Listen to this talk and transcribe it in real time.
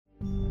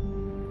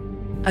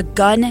a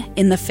gun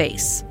in the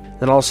face.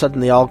 Then all of a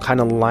sudden they all kind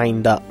of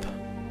lined up.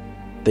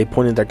 They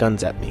pointed their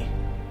guns at me.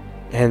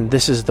 And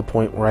this is the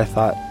point where I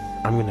thought,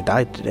 I'm going to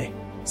die today.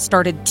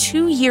 Started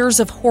 2 years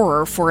of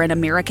horror for an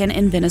American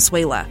in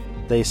Venezuela.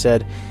 They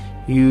said,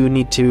 you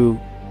need to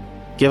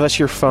give us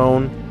your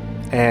phone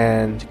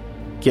and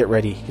get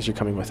ready because you're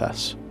coming with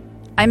us.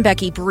 I'm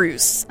Becky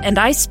Bruce, and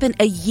I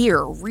spent a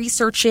year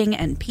researching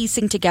and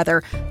piecing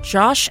together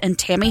Josh and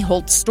Tammy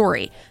Holt's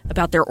story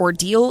about their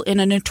ordeal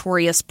in a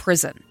notorious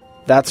prison.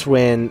 That's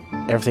when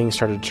everything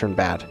started to turn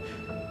bad.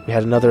 We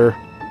had another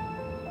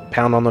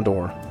pound on the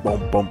door.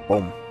 Boom, boom,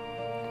 boom.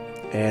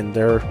 And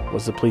there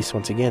was the police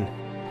once again.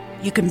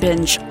 You can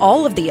binge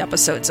all of the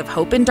episodes of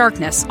Hope in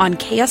Darkness on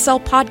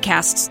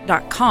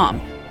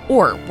KSLpodcasts.com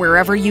or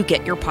wherever you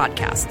get your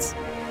podcasts.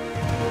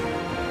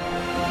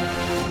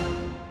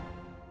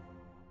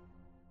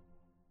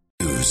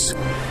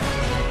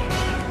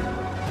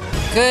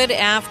 Good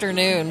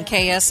afternoon.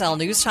 KSL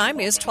News Time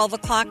is 12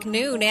 o'clock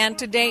noon, and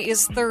today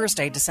is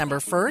Thursday, December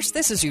 1st.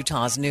 This is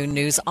Utah's Noon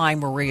News.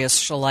 I'm Maria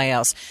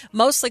Shaleos.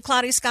 Mostly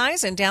cloudy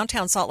skies in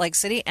downtown Salt Lake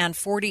City and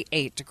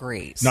 48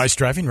 degrees. Nice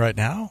driving right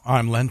now.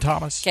 I'm Len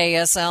Thomas.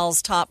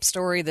 KSL's top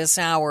story this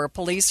hour.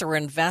 Police are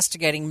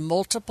investigating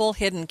multiple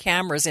hidden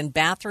cameras in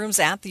bathrooms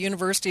at the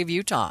University of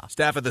Utah.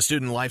 Staff at the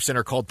Student Life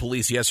Center called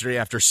police yesterday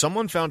after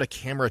someone found a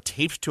camera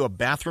taped to a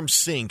bathroom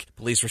sink.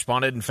 Police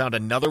responded and found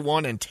another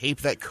one and tape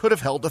that could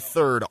have held a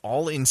third,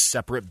 all in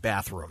separate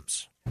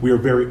bathrooms. We are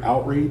very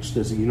outraged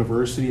as a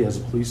university, as a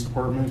police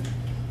department,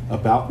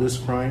 about this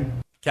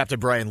crime. Captain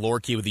Brian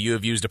Lorkey with the U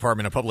of U's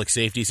Department of Public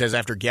Safety says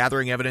after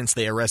gathering evidence,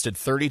 they arrested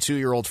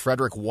 32-year-old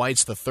Frederick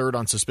Weitz III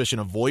on suspicion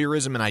of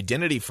voyeurism and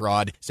identity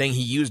fraud, saying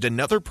he used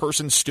another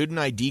person's student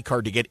ID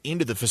card to get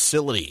into the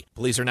facility.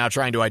 Police are now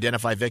trying to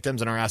identify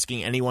victims and are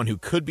asking anyone who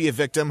could be a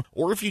victim,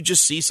 or if you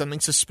just see something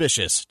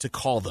suspicious, to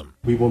call them.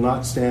 We will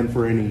not stand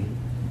for any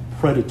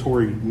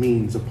predatory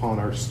means upon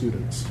our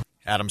students.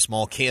 Adam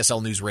Small,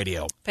 KSL News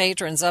Radio.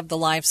 Patrons of the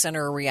Life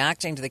Center are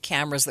reacting to the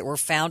cameras that were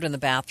found in the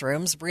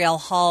bathrooms. Brielle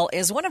Hall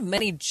is one of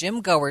many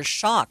gym goers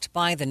shocked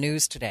by the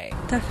news today.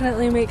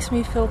 Definitely makes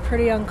me feel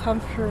pretty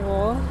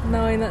uncomfortable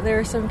knowing that there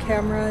are some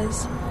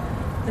cameras.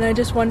 And I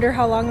just wonder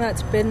how long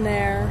that's been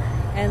there.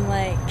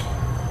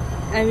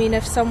 And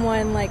if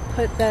someone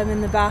put them in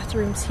the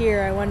bathrooms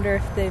here, I wonder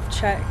if they've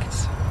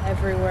checked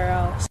everywhere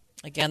else.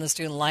 Again, the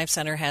Student Life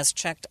Center has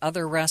checked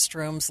other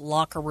restrooms,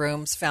 locker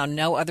rooms, found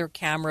no other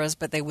cameras,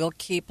 but they will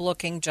keep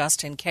looking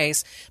just in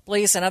case.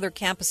 Police and other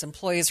campus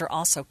employees are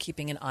also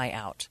keeping an eye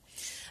out.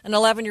 An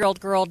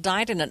 11-year-old girl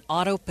died in an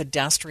auto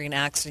pedestrian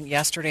accident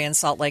yesterday in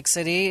Salt Lake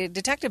City.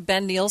 Detective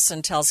Ben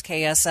Nielsen tells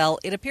KSL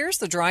it appears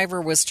the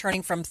driver was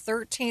turning from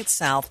 13th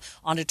South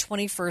onto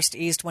 21st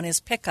East when his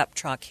pickup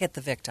truck hit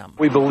the victim.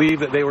 We believe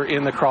that they were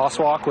in the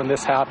crosswalk when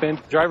this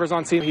happened. Driver's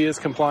on scene. He is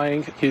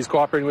complying. He's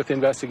cooperating with the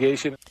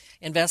investigation.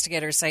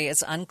 Investigators say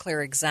it's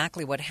unclear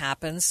exactly what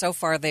happened. So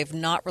far, they've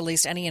not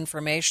released any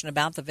information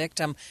about the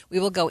victim.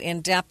 We will go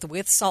in depth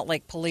with Salt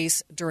Lake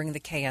Police during the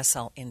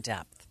KSL In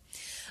Depth.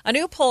 A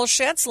new poll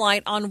sheds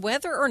light on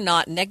whether or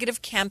not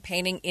negative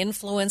campaigning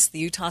influenced the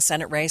Utah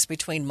Senate race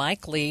between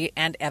Mike Lee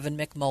and Evan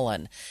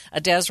McMullin. A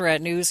Deseret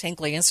News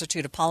Hinckley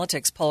Institute of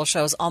Politics poll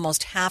shows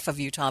almost half of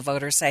Utah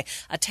voters say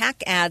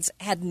attack ads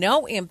had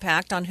no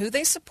impact on who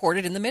they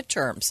supported in the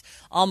midterms.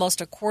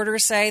 Almost a quarter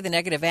say the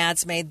negative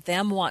ads made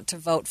them want to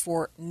vote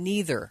for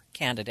neither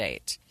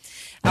candidate.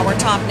 Our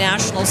top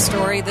national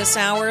story this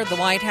hour, the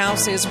White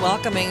House is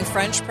welcoming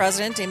French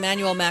President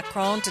Emmanuel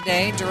Macron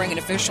today during an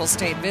official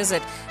state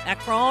visit.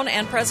 Macron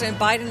and President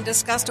Biden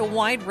discussed a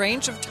wide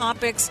range of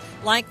topics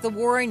like the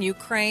war in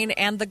Ukraine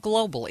and the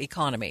global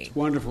economy. It's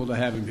wonderful to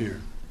have him here.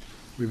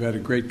 We've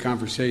had great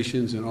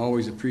conversations and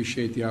always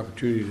appreciate the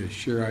opportunity to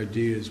share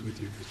ideas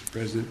with you, Mr.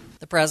 President.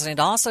 The president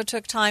also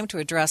took time to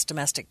address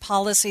domestic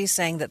policy,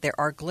 saying that there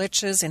are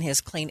glitches in his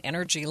clean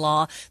energy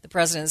law. The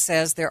president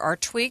says there are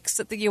tweaks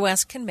that the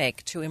U.S. can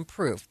make to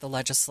improve the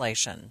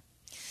legislation.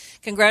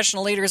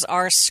 Congressional leaders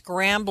are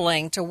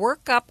scrambling to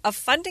work up a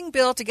funding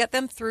bill to get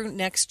them through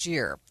next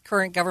year.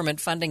 Current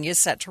government funding is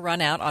set to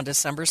run out on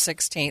December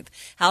 16th.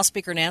 House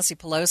Speaker Nancy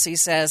Pelosi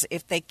says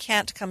if they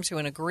can't come to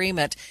an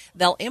agreement,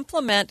 they'll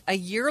implement a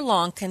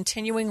year-long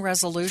continuing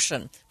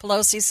resolution.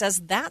 Pelosi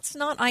says that's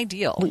not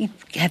ideal. We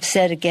have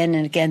said again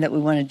and again that we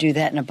want to do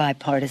that in a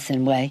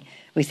bipartisan way.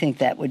 We think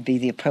that would be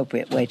the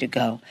appropriate way to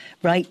go.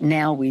 Right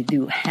now, we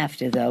do have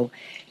to, though,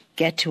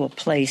 get to a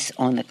place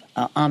on the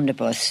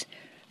omnibus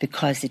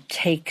because it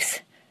takes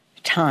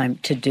time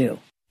to do.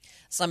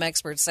 Some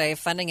experts say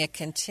funding a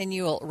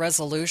continual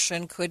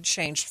resolution could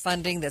change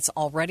funding that's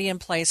already in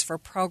place for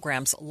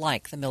programs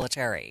like the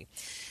military.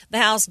 The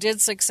House did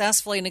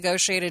successfully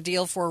negotiate a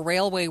deal for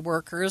railway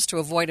workers to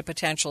avoid a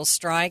potential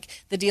strike.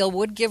 The deal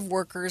would give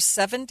workers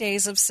 7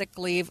 days of sick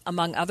leave,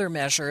 among other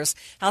measures.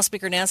 House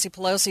Speaker Nancy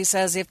Pelosi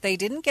says if they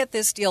didn't get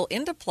this deal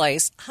into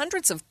place,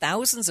 hundreds of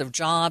thousands of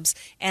jobs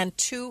and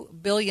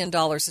 $2 billion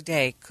a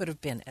day could have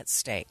been at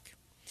stake.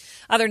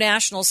 Other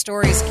national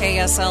stories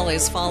KSL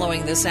is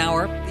following this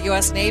hour. The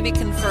U.S. Navy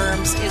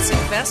confirms it's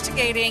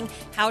investigating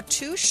how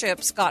two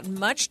ships got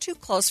much too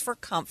close for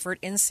comfort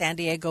in San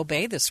Diego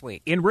Bay this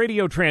week. In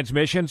radio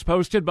transmissions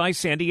posted by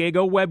San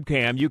Diego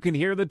Webcam, you can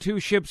hear the two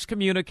ships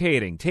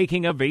communicating,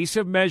 taking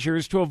evasive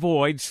measures to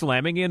avoid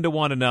slamming into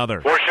one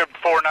another. Warship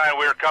 49,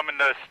 we're coming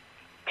to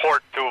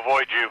port to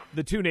avoid you.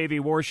 The two Navy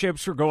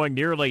warships were going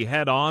nearly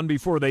head-on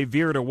before they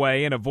veered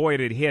away and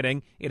avoided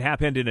hitting. It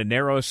happened in a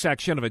narrow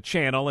section of a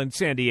channel in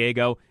San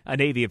Diego. A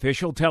Navy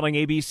official telling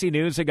ABC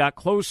News it got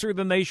closer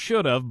than they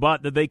should have,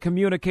 but that they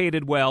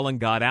communicated well and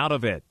got out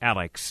of it.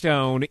 Alex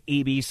Stone,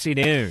 ABC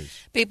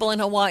News. People in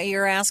Hawaii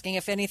are asking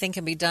if anything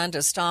can be done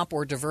to stop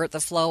or divert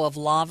the flow of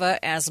lava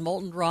as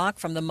molten rock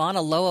from the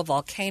Mauna Loa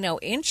volcano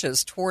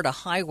inches toward a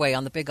highway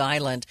on the Big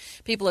Island.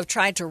 People have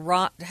tried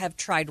rock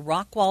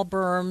wall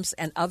berms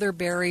and other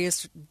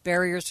barriers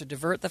to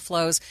divert the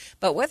flows,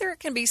 but whether it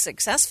can be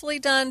successfully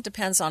done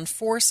depends on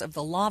force of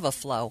the lava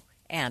flow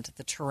and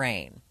the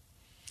terrain.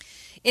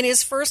 In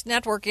his first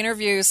network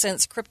interview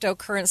since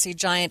cryptocurrency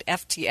giant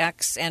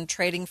FTX and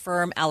trading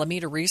firm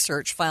Alameda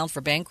Research filed for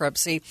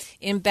bankruptcy,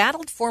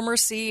 embattled former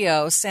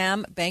CEO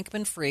Sam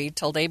Bankman-Fried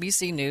told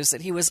ABC News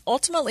that he was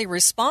ultimately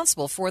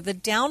responsible for the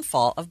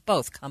downfall of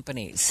both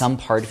companies. Some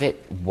part of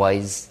it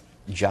was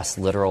just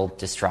literal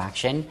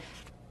distraction.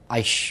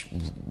 I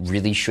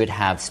really should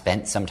have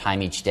spent some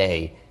time each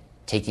day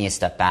taking a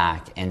step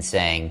back and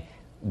saying,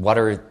 what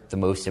are the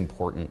most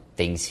important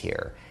things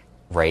here,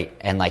 right?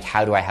 And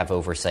how do I have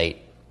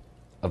oversight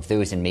of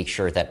those and make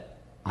sure that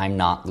I'm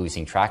not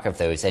losing track of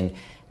those? And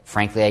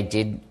frankly, I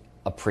did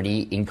a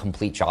pretty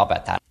incomplete job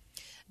at that.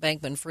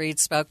 Bankman-Fried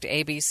spoke to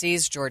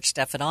ABC's George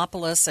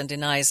Stephanopoulos and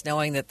denies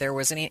knowing that there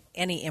was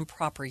any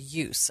improper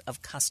use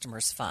of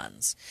customers'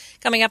 funds.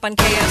 Coming up on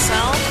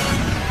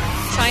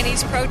KSL,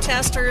 Chinese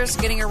protesters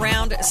getting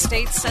around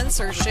state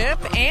censorship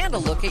and a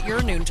look at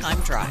your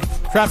noontime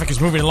drive. Traffic is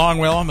moving along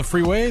well on the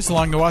freeways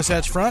along the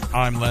Wasatch Front.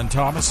 I'm Len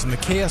Thomas in the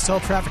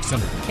KSL Traffic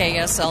Center.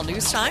 KSL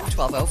News Time,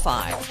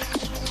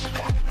 12:05.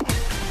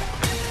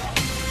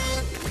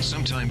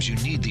 Sometimes you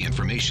need the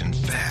information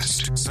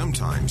fast.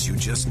 Sometimes you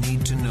just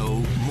need to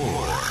know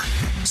more.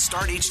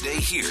 Start each day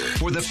here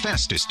for the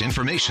fastest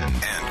information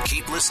and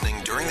keep listening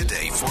during the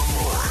day for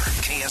more.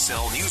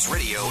 KSL News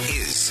Radio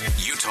is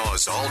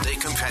Utah's all-day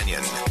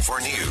companion for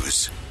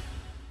news.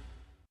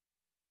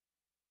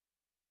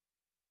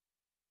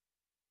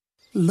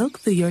 Look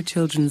through your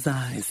children's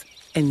eyes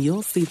and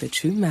you'll see the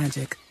true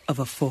magic of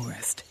a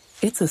forest.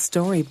 It's a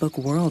storybook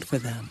world for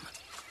them.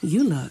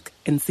 You look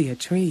and see a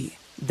tree.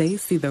 They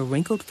see the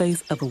wrinkled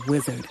face of a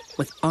wizard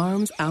with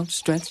arms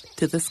outstretched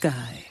to the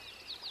sky.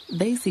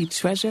 They see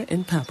treasure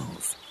in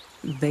pebbles.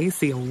 They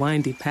see a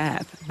windy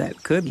path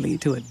that could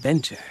lead to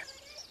adventure.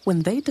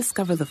 When they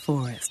discover the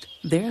forest,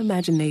 their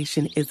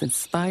imagination is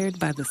inspired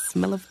by the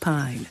smell of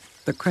pine,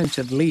 the crunch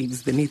of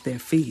leaves beneath their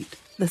feet,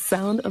 the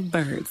sound of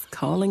birds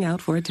calling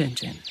out for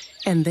attention.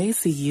 And they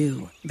see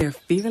you, their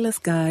fearless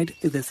guide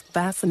through this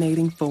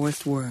fascinating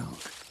forest world.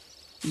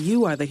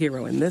 You are the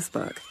hero in this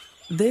book.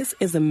 This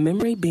is a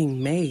memory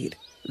being made.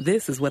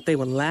 This is what they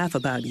will laugh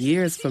about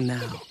years from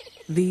now.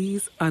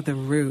 These are the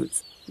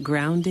roots,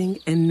 grounding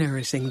and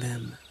nourishing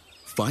them.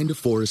 Find a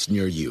forest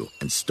near you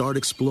and start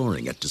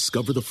exploring at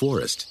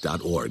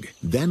discovertheforest.org.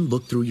 Then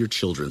look through your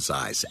children's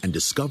eyes and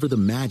discover the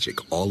magic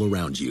all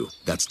around you.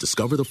 That's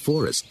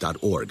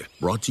discovertheforest.org.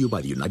 Brought to you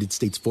by the United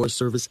States Forest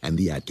Service and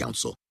the Ad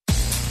Council.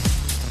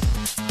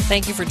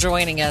 Thank you for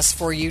joining us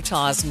for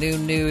Utah's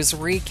Noon News,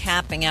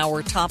 recapping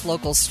our top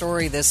local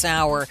story this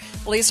hour.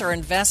 Police are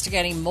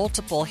investigating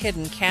multiple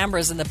hidden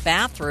cameras in the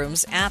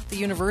bathrooms at the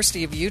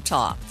University of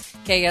Utah.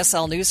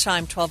 KSL News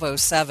Time,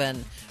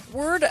 12:07.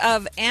 Word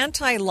of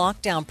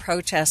anti-lockdown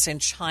protests in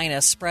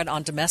China spread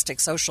on domestic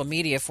social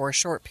media for a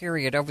short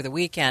period over the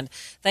weekend,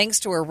 thanks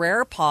to a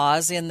rare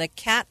pause in the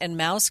cat and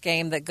mouse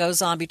game that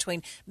goes on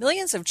between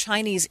millions of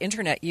Chinese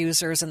internet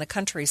users and the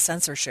country's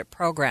censorship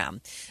program.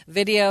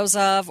 Videos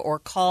of or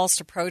calls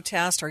to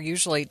protest are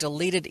usually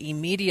deleted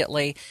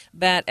immediately,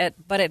 but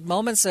at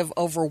moments of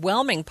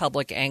overwhelming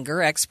public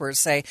anger,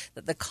 experts say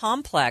that the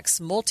complex,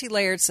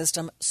 multi-layered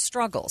system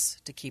struggles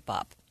to keep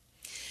up.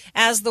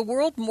 As the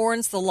world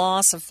mourns the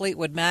loss of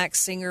Fleetwood Mac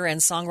singer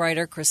and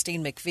songwriter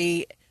Christine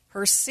McVie,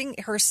 her singing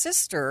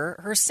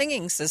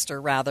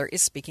sister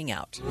is speaking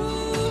out.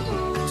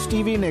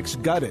 Stevie Nicks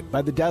gutted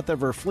by the death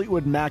of her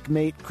Fleetwood Mac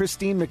mate,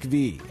 Christine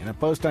McVie. In a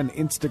post on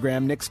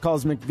Instagram, Nicks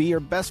calls McVie her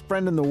best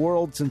friend in the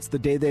world since the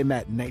day they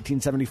met in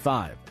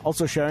 1975.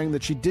 Also sharing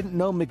that she didn't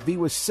know McVie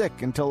was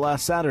sick until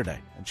last Saturday,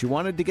 and she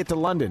wanted to get to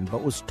London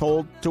but was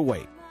told to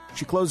wait.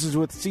 She closes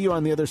with, "See you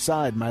on the other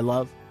side, my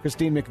love."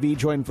 Christine McVie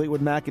joined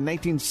Fleetwood Mac in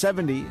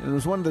 1970 and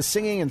was one of the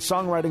singing and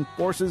songwriting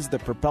forces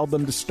that propelled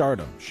them to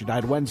stardom. She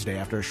died Wednesday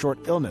after a short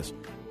illness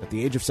at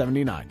the age of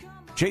 79.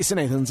 Jason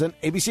Nathanson,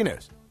 ABC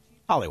News,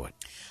 Hollywood.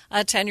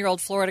 A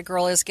 10-year-old Florida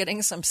girl is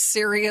getting some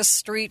serious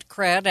street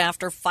cred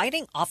after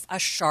fighting off a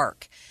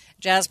shark.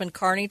 Jasmine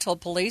Carney told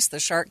police the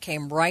shark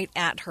came right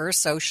at her,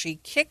 so she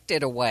kicked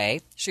it away.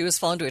 She was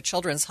flown to a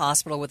children's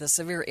hospital with a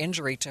severe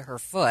injury to her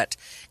foot.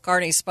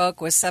 Carney spoke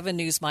with 7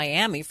 News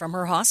Miami from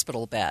her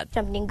hospital bed.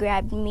 Something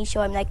grabbed me, so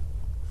I'm like,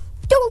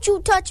 "Don't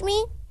you touch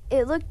me!"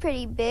 It looked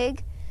pretty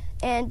big,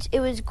 and it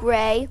was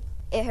gray.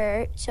 It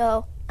hurt,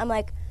 so I'm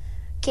like,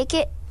 kick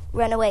it,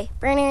 run away.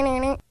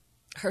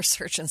 Her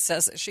surgeon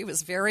says that she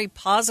was very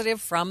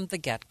positive from the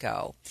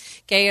get-go.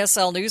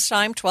 KSL News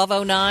Time,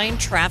 12:09.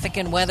 Traffic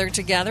and weather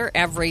together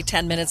every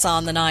 10 minutes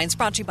on the 9s.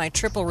 Brought to you by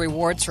Triple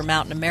Rewards from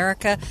Mountain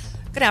America.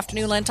 Good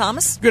afternoon, Len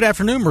Thomas. Good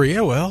afternoon,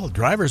 Maria. Well,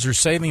 drivers are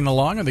sailing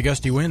along on the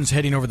gusty winds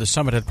heading over the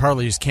summit at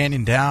Parley's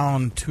Canyon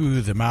down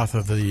to the mouth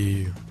of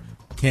the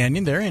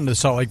canyon there into the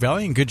Salt Lake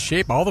Valley in good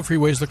shape. All the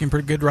freeways looking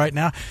pretty good right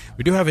now.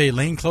 We do have a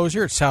lane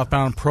closure at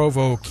southbound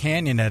Provo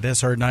Canyon at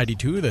SR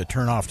 92, the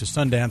turnoff to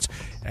Sundance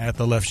at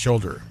the left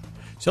shoulder.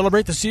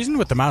 Celebrate the season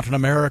with the Mountain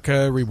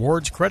America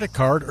Rewards credit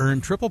card. Earn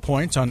triple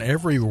points on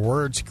every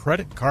Rewards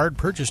credit card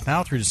purchased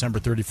now through December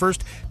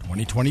 31st,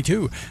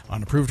 2022.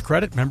 On approved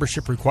credit,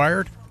 membership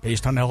required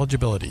based on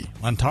eligibility.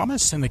 Len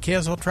Thomas in the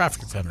KSL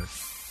Traffic Center.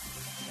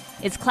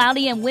 It's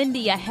cloudy and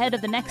windy ahead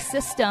of the next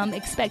system.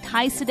 Expect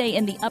highs today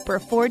in the upper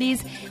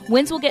 40s.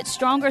 Winds will get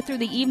stronger through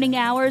the evening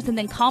hours and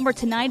then calmer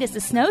tonight as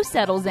the snow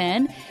settles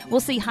in.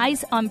 We'll see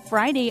highs on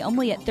Friday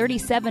only at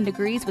 37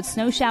 degrees with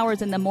snow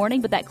showers in the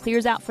morning, but that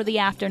clears out for the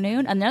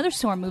afternoon. Another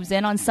storm moves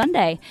in on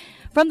Sunday.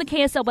 From the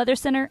KSL Weather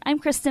Center, I'm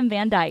Kristen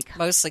Van Dyke.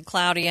 Mostly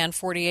cloudy and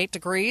 48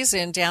 degrees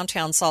in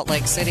downtown Salt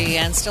Lake City,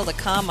 and still to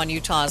come on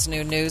Utah's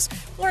Noon News.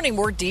 Learning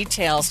more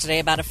details today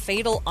about a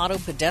fatal auto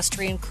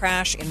pedestrian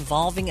crash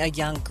involving a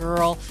young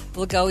girl.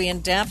 We'll go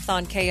in depth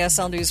on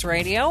KSL News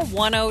Radio,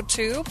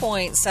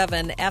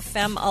 102.7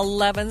 FM,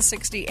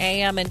 1160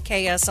 AM, and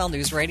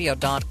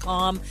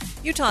KSLNewsRadio.com,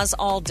 Utah's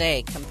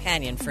all-day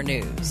companion for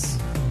news.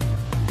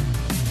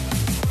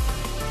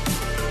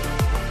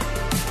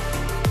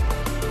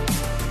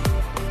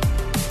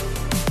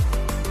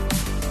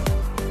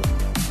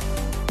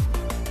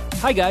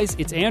 Hi guys,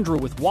 it's Andrew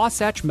with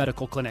Wasatch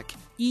Medical Clinic.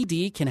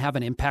 ED can have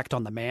an impact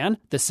on the man,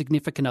 the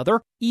significant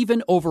other,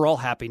 even overall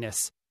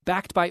happiness.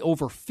 Backed by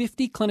over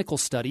 50 clinical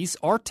studies,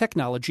 our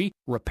technology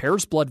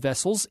repairs blood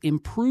vessels,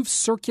 improves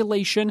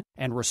circulation,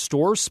 and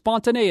restores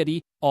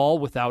spontaneity, all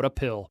without a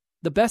pill.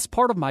 The best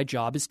part of my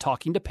job is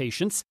talking to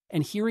patients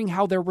and hearing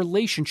how their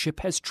relationship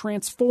has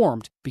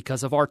transformed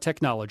because of our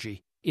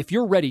technology. If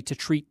you're ready to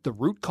treat the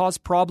root cause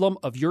problem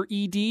of your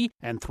ED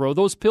and throw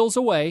those pills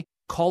away,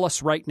 call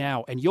us right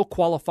now and you'll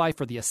qualify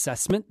for the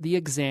assessment, the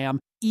exam,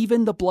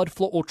 even the blood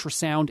flow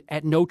ultrasound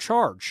at no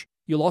charge.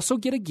 You'll also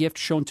get a gift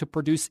shown to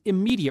produce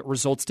immediate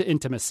results to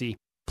intimacy,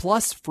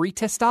 plus free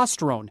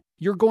testosterone.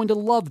 You're going to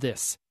love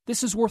this.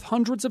 This is worth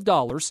hundreds of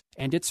dollars,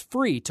 and it's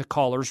free to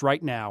callers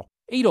right now.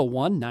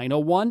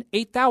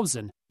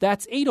 801-901-8000.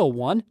 That's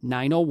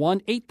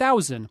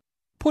 801-901-8000.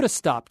 Put a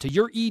stop to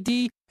your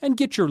ED and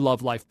get your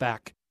love life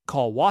back.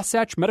 Call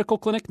Wasatch Medical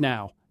Clinic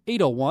now.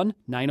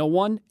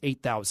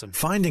 801-901-8000.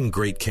 Finding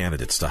great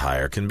candidates to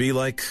hire can be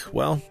like,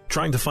 well,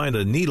 trying to find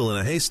a needle in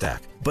a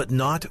haystack, but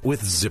not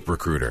with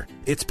ZipRecruiter.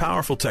 Its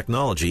powerful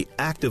technology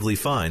actively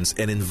finds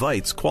and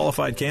invites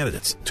qualified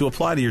candidates to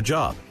apply to your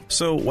job.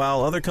 So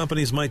while other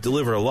companies might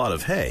deliver a lot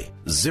of hay,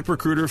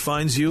 ZipRecruiter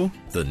finds you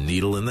the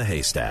needle in the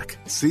haystack.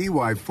 See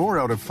why 4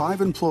 out of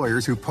 5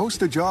 employers who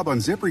post a job on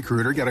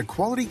ZipRecruiter get a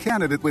quality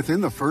candidate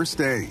within the first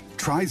day.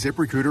 Try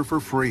ZipRecruiter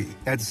for free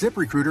at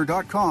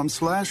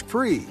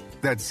ZipRecruiter.com/free.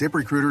 That's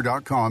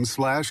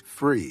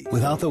ZipRecruiter.com/free.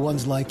 Without the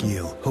ones like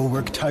you, who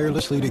work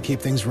tirelessly to keep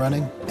things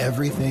running,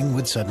 everything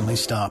would suddenly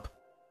stop.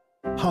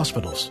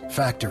 Hospitals,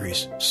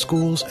 factories,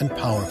 schools, and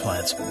power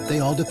plants,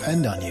 they all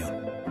depend on you.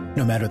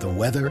 No matter the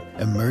weather,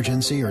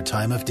 emergency, or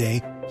time of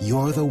day,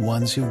 you're the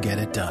ones who get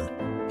it done.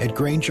 At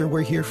Grainger,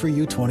 we're here for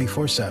you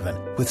 24/7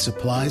 with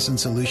supplies and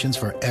solutions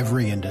for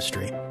every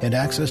industry and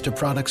access to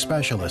product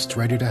specialists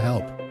ready to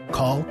help.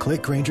 Call,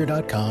 click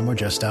Grainger.com, or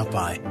just stop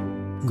by.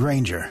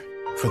 Grainger,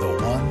 for the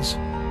ones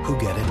who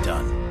get it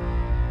done.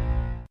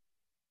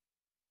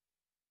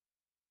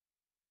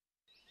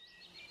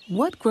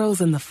 What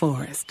grows in the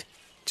forest?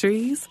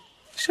 Trees?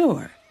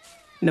 Sure.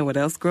 Know what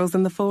else grows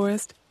in the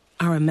forest?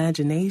 Our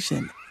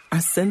imagination,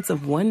 our sense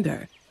of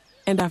wonder,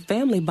 and our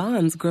family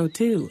bonds grow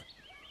too.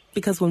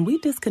 Because when we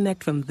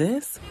disconnect from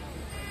this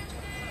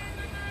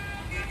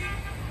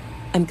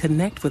and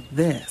connect with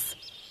this,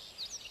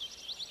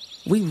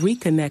 we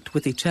reconnect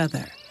with each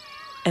other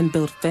and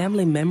build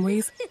family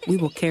memories we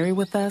will carry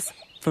with us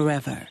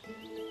forever.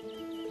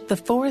 The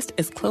forest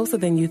is closer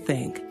than you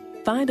think.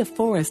 Find a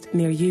forest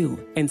near you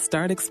and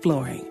start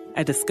exploring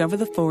at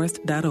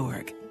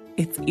discovertheforest.org.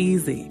 It's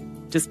easy.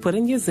 Just put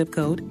in your zip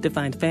code to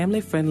find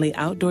family-friendly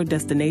outdoor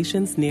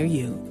destinations near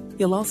you.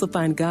 You'll also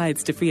find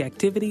guides to free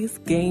activities,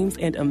 games,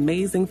 and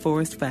amazing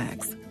forest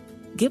facts.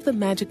 Give the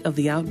magic of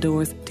the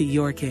outdoors to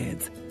your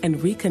kids and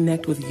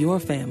reconnect with your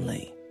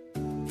family.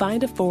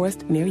 Find a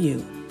forest near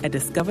you at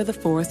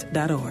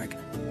discovertheforest.org.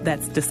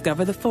 That's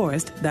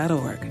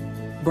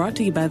discovertheforest.org. Brought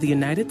to you by the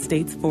United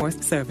States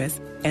Forest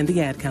Service and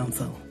the Ad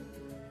Council.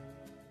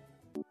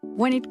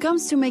 When it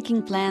comes to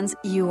making plans,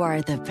 you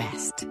are the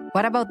best.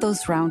 What about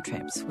those round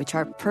trips, which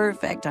are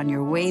perfect on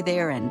your way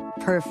there and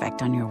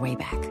perfect on your way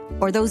back?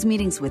 Or those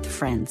meetings with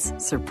friends,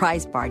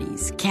 surprise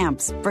parties,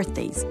 camps,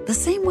 birthdays. The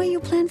same way you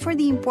plan for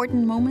the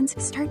important moments,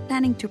 start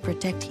planning to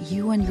protect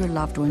you and your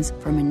loved ones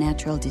from a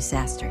natural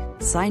disaster.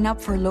 Sign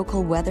up for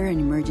local weather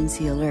and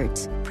emergency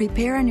alerts.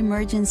 Prepare an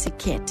emergency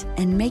kit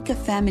and make a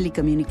family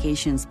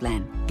communications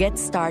plan. Get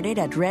started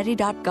at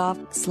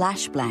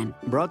ready.gov/plan.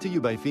 Brought to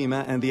you by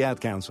FEMA and the Ad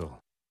Council.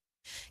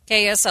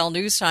 KSL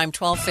News Time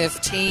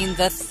 12:15.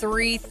 The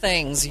three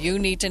things you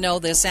need to know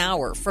this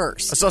hour.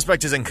 First, a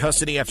suspect is in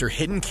custody after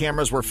hidden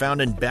cameras were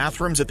found in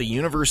bathrooms at the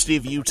University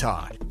of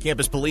Utah.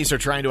 Campus police are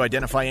trying to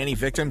identify any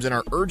victims and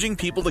are urging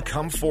people to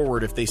come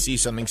forward if they see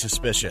something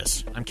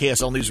suspicious. I'm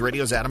KSL News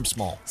Radio's Adam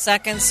Small.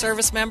 Second,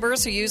 service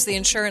members who use the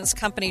insurance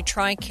company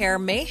TRICARE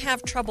may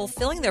have trouble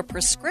filling their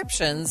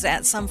prescriptions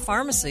at some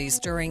pharmacies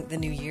during the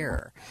new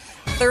year.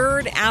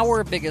 Third,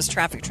 our biggest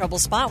traffic trouble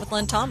spot with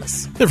Len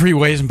Thomas. The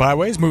freeways and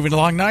byways moving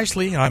along nicely.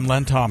 I'm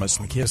Len Thomas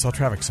in the KSL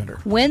Traffic Center.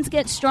 Winds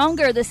get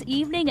stronger this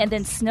evening and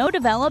then snow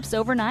develops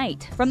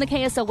overnight. From the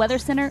KSL Weather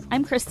Center,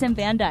 I'm Kristen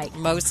Van Dyke.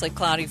 Mostly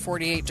cloudy,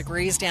 48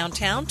 degrees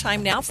downtown.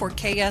 Time now for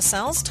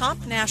KSL's top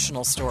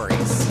national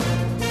stories.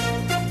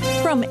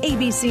 From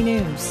ABC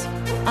News,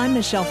 I'm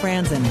Michelle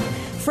Franzen.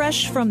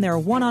 Fresh from their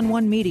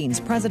one-on-one meetings,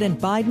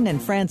 President Biden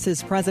and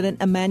France's President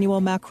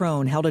Emmanuel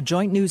Macron held a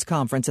joint news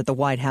conference at the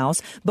White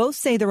House. Both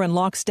say they're in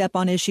lockstep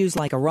on issues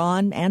like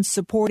Iran and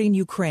supporting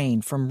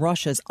Ukraine from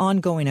Russia's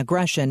ongoing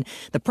aggression.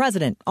 The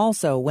president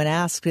also, when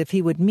asked if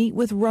he would meet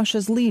with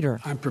Russia's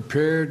leader. I'm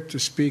prepared to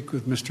speak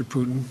with Mr.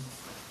 Putin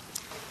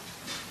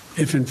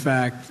if, in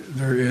fact,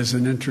 there is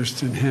an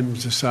interest in him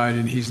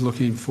deciding he's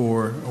looking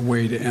for a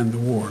way to end the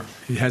war.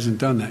 He hasn't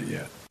done that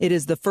yet. It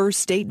is the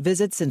first state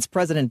visit since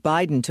President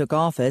Biden took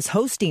office,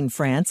 hosting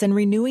France and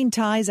renewing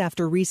ties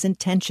after recent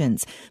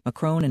tensions.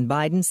 Macron and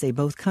Biden say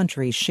both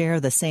countries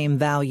share the same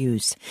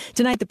values.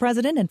 Tonight, the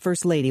president and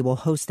first lady will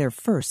host their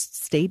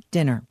first state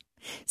dinner.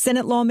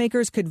 Senate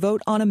lawmakers could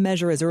vote on a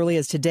measure as early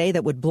as today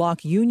that would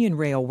block union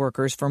rail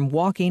workers from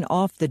walking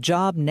off the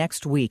job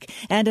next week,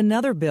 and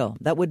another bill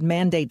that would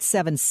mandate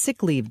 7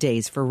 sick leave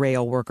days for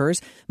rail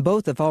workers.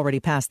 Both have already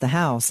passed the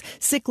House.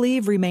 Sick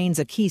leave remains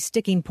a key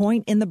sticking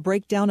point in the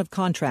breakdown of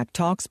contract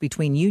talks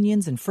between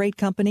unions and freight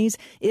companies.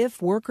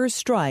 If workers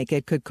strike,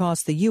 it could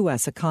cost the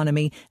U.S.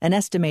 economy an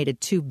estimated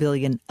 $2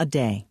 billion a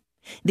day.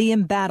 The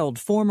embattled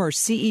former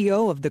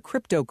CEO of the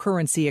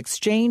cryptocurrency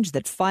exchange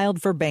that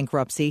filed for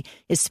bankruptcy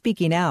is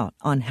speaking out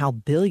on how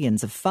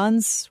billions of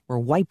funds were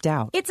wiped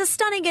out. It's a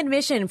stunning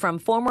admission from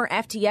former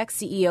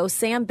FTX CEO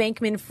Sam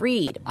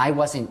Bankman-Fried. I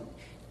wasn't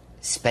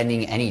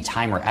spending any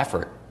time or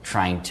effort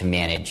trying to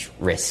manage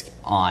risk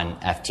on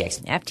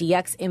FTX.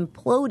 FTX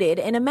imploded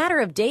in a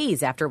matter of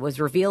days after it was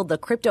revealed the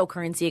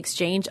cryptocurrency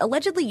exchange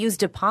allegedly used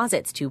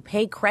deposits to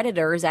pay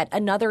creditors at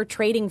another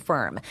trading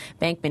firm.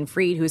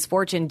 Bankman-Fried, whose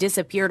fortune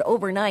disappeared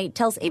overnight,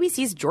 tells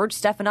ABC's George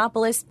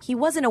Stephanopoulos he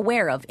wasn't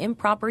aware of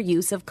improper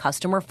use of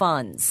customer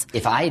funds.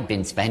 If I had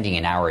been spending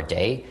an hour a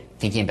day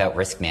thinking about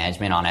risk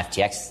management on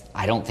FTX,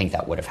 I don't think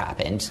that would have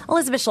happened.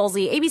 Elizabeth Schulze,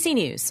 ABC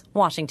News,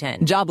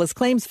 Washington. Jobless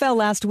claims fell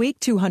last week.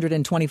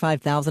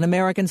 225,000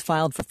 Americans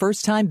filed for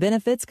first-time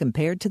benefits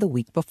compared to the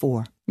week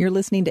before. You're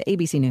listening to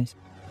ABC News.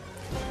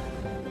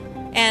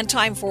 And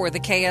time for the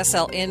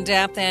KSL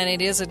In-Depth, and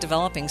it is a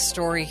developing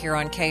story here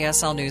on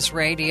KSL News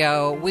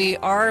Radio. We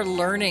are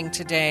learning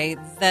today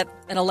that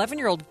an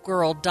 11-year-old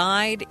girl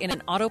died in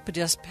an auto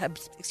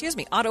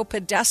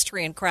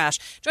pedestrian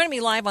crash. Joining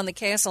me live on the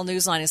KSL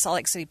Newsline is Salt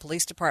Lake City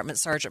Police Department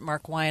Sergeant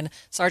Mark Wyan.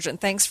 Sergeant,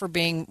 thanks for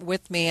being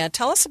with me.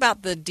 Tell us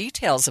about the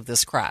details of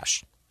this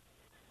crash.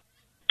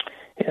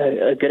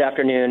 Good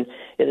afternoon.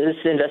 This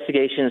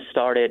investigation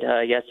started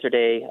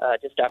yesterday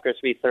just after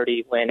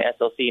 3:30 when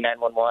SLC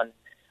 911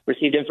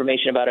 received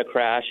information about a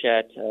crash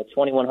at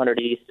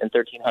 2100 East and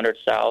 1300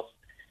 South.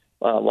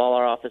 While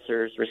our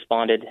officers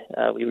responded,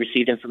 we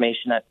received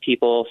information that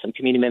some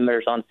community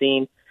members on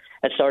scene,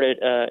 had started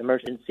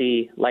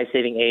emergency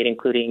life-saving aid,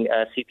 including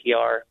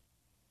CPR.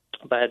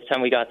 By the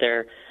time we got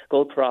there,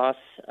 Gold Cross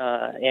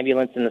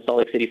ambulance and the Salt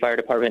Lake City Fire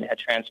Department had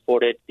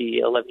transported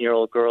the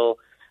 11-year-old girl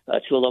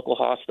to a local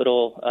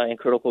hospital in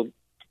critical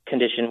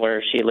condition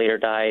where she later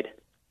died.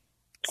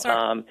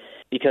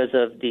 Because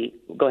of the...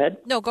 Go ahead.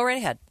 No, go right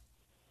ahead.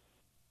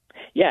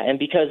 Yeah, and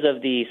because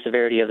of the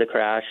severity of the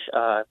crash,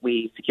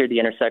 we secured the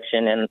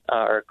intersection, and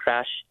our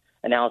crash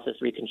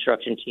analysis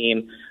reconstruction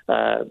team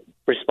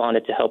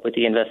responded to help with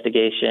the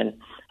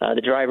investigation.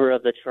 The driver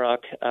of the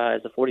truck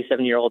is a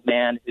 47-year-old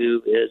man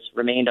who is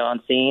remained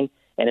on scene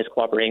and is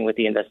cooperating with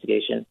the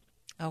investigation.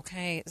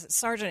 Okay.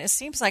 Sergeant, it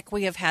seems like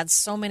we have had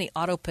so many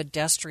auto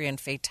pedestrian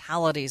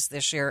fatalities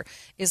this year.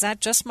 Is that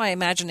just my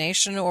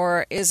imagination,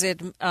 or is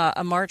it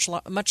a much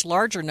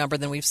larger number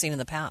than we've seen in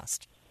the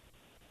past?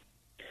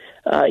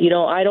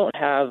 I don't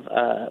have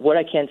what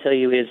I can tell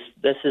you is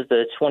this is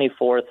the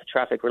 24th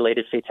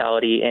traffic-related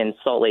fatality in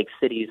Salt Lake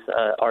City's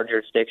our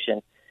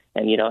jurisdiction.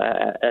 And,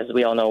 as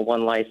we all know,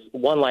 one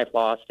life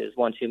lost is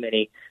one too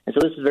many. And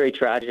so this is very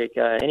tragic.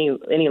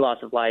 Any loss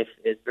of life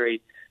is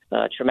very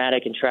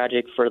traumatic and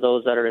tragic for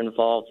those that are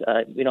involved,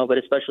 but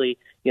especially,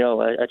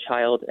 a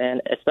child,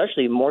 and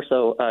especially more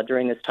so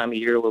during this time of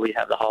year where we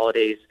have the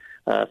holidays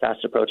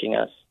fast approaching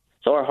us.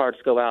 So our hearts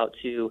go out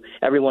to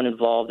everyone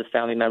involved, the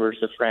family members,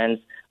 the friends,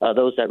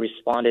 those that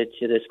responded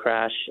to this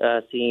crash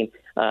scene.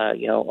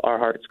 Our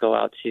hearts go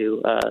out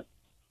to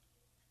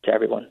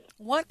everyone.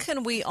 What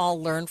can we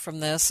all learn from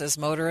this as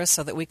motorists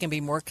so that we can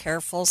be more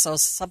careful so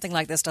something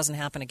like this doesn't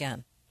happen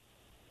again?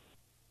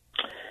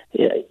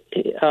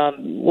 Yeah,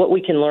 what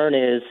we can learn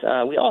is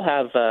we all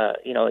have,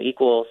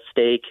 equal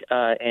stake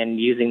in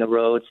using the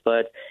roads,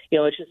 but,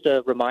 it's just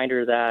a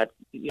reminder that,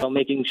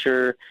 making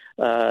sure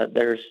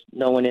there's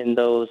no one in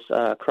those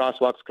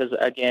crosswalks, because,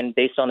 again,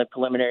 based on the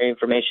preliminary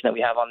information that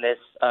we have on this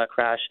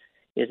crash,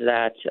 is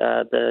that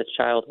the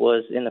child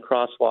was in the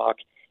crosswalk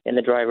and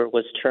the driver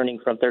was turning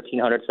from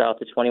 1300 South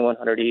to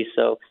 2100 East.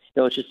 So,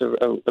 it's just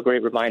a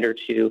great reminder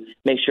to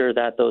make sure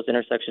that those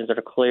intersections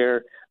are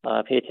clear,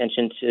 pay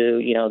attention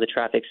to, the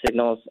traffic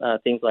signals,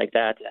 things like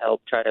that to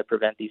help try to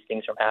prevent these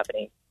things from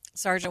happening.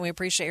 Sergeant, we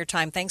appreciate your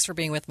time. Thanks for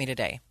being with me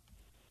today.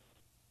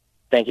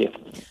 Thank you.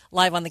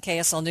 Live on the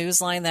KSL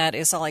Newsline, that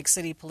is Salt Lake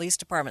City Police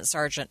Department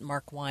Sergeant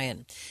Mark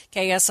Wyan.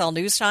 KSL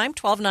News Time,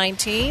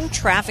 12:19.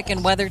 Traffic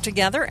and weather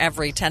together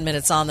every 10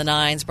 minutes on the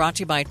nines. Brought to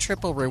you by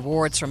Triple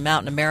Rewards from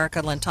Mountain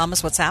America. Len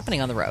Thomas, what's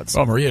happening on the roads?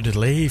 Well, Maria,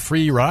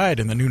 delay-free ride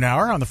in the noon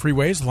hour on the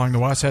freeways along the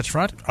Wasatch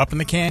Front. Up in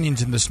the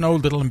canyons in the Snow,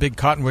 Little, and Big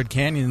Cottonwood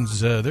Canyons,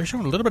 they're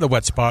showing a little bit of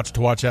wet spots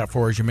to watch out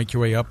for as you make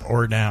your way up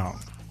or down.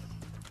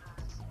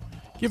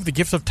 Give the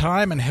gift of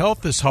time and health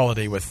this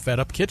holiday with Fed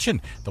Up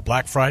Kitchen. The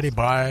Black Friday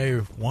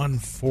buy one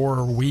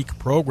 4-week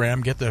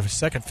program. Get the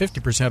second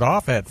 50%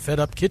 off at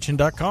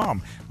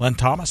fedupkitchen.com. Len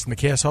Thomas in the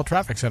KSL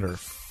Traffic Center.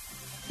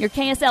 Your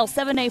KSL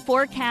 7-day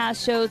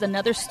forecast shows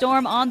another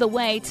storm on the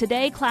way.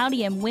 Today,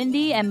 cloudy and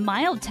windy and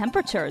mild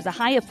temperatures, a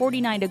high of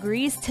 49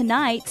 degrees.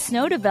 Tonight,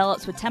 snow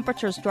develops with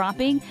temperatures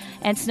dropping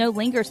and snow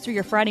lingers through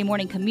your Friday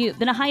morning commute.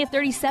 Then a high of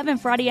 37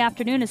 Friday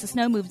afternoon as the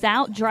snow moves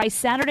out. Dry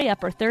Saturday,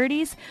 upper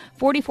 30s.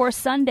 44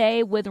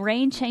 Sunday with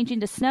rain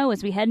changing to snow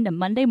as we head into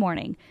Monday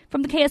morning.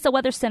 From the KSL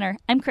Weather Center,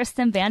 I'm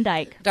Kristen Van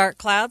Dyke. Dark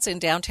clouds in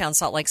downtown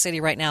Salt Lake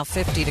City right now,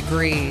 50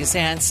 degrees.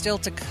 And still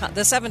to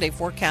the 7-day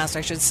forecast,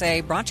 I should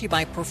say, brought to you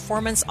by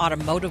Performance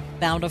Automotive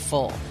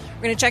Bountiful.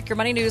 We're going to check your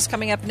money news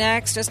coming up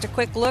next. Just a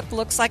quick look.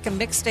 Looks like a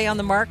mixed day on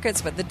the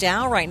markets, but the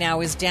Dow right now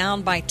is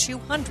down by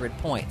 200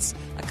 points.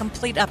 A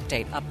complete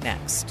update up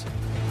next.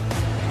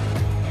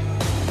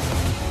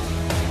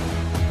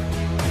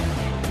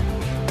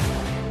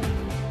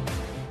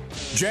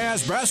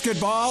 Jazz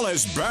basketball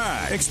is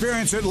back.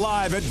 Experience it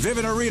live at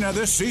Vivint Arena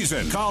this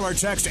season. Call or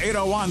text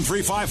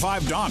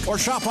 801-355-DUNK or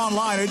shop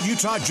online at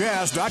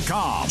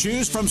UtahJazz.com.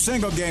 Choose from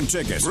single game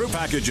tickets, group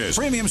packages,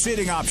 premium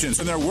seating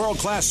options in their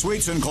world-class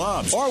suites and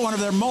clubs, or one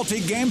of their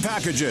multi-game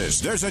packages.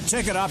 There's a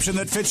ticket option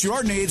that fits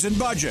your needs and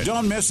budget.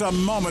 Don't miss a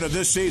moment of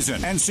this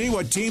season and see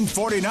what Team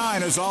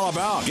 49 is all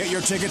about. Get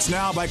your tickets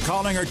now by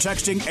calling or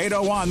texting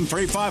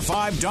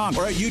 801-355-DUNK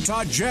or at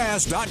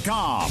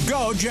UtahJazz.com.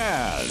 Go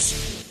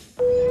Jazz!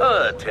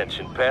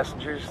 Attention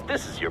passengers,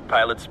 this is your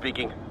pilot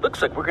speaking.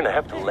 Looks like we're gonna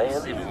have to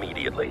land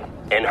immediately.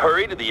 And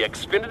hurry to the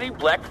Xfinity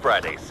Black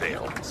Friday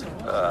sale.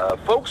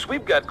 Folks,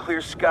 we've got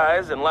clear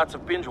skies and lots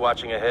of binge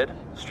watching ahead.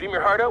 Stream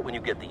your heart out when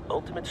you get the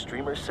ultimate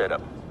streamer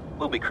setup.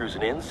 We'll be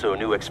cruising in so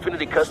new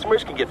Xfinity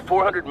customers can get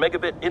 400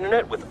 megabit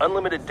internet with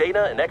unlimited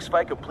data and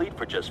Xfi Complete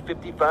for just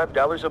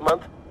 $55 a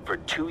month for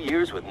 2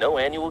 years with no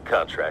annual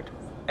contract.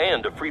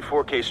 And a free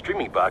 4K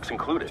streaming box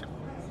included.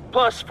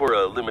 Plus, for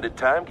a limited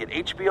time, get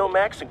HBO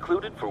Max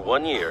included for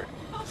 1 year.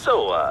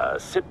 So,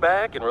 sit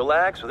back and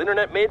relax with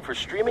internet made for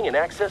streaming and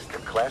access to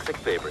classic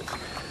favorites.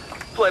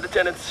 Flight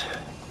attendants,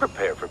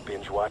 prepare for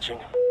binge watching.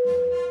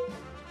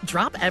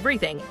 Drop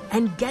everything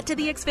and get to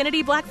the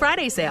Xfinity Black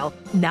Friday sale,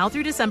 now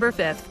through December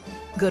 5th.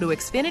 Go to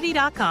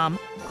Xfinity.com,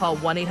 call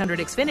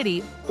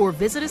 1-800-XFINITY, or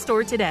visit a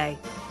store today.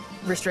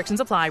 Restrictions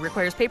apply.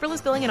 Requires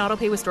paperless billing and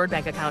autopay with stored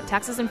bank account.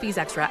 Taxes and fees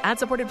extra.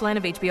 Ad-supported plan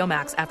of HBO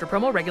Max. After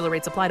promo, regular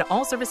rates apply to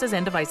all services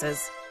and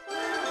devices.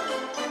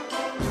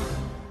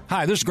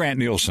 Hi, this is Grant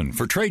Nielsen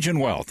for Trajan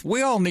Wealth.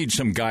 We all need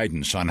some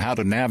guidance on how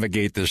to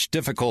navigate this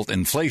difficult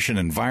inflation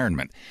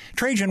environment.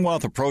 Trajan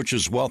Wealth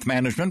approaches wealth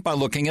management by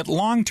looking at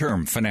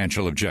long-term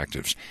financial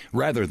objectives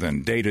rather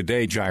than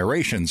day-to-day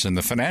gyrations in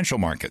the financial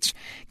markets.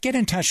 Get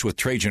in touch with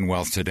Trajan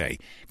Wealth today.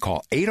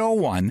 Call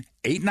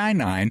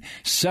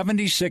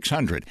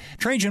 801-899-7600.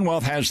 Trajan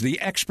Wealth has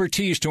the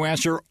expertise to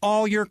answer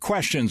all your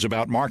questions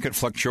about market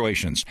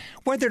fluctuations,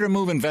 whether to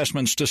move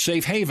investments to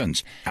safe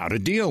havens, how to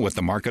deal with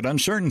the market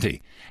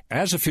uncertainty.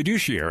 As a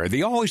fiduciary,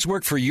 they always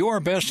work for your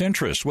best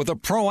interest with a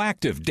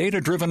proactive,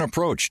 data-driven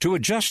approach to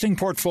adjusting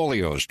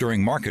portfolios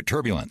during market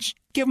turbulence.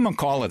 Give them a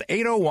call at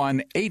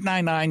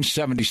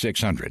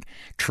 801-899-7600.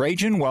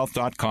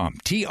 TrajanWealth.com.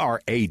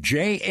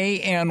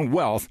 TRAJAN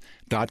Wealth.com.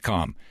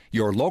 TrajanWealth.com,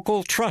 your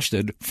local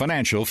trusted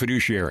financial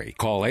fiduciary.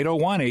 Call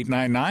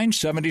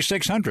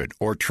 801-899-7600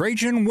 or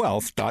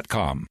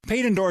TrajanWealth.com.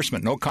 Paid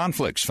endorsement, no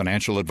conflicts.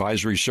 Financial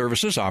advisory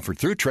services offered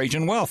through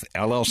Trajan Wealth,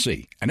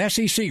 LLC, an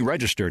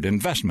SEC-registered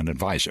investment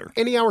advisor.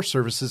 Any Hour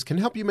Services can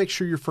help you make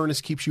sure your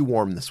furnace keeps you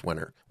warm this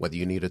winter. Whether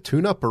you need a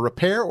tune-up, a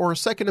repair, or a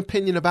second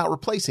opinion about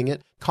replacing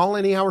it, call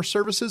Any Hour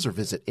Services or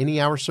visit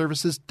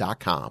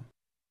anyhourservices.com.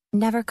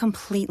 Never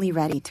completely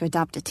ready to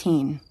adopt a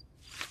teen.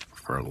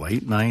 For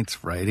late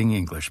nights writing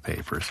English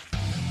papers.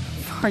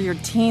 For your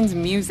teen's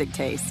music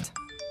taste.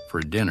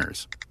 For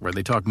dinners where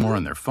they talk more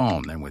on their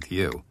phone than with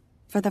you.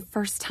 For the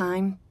first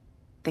time,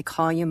 they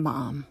call you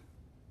Mom.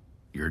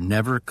 You're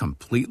never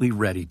completely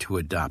ready to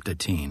adopt a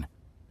teen,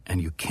 and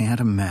you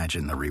can't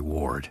imagine the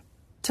reward.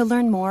 To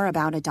learn more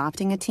about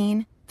adopting a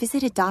teen,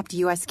 visit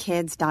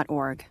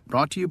adoptuskids.org.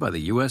 Brought to you by the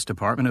U.S.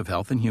 Department of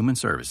Health and Human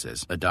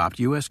Services, Adopt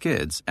U.S.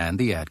 Kids, and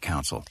the Ad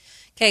Council.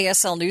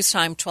 KSL News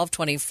Time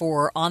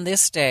 1224. On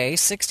this day,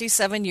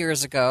 67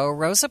 years ago,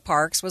 Rosa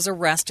Parks was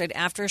arrested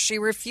after she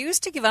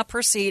refused to give up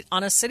her seat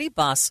on a city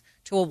bus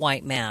to a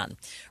white man.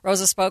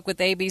 Rosa spoke with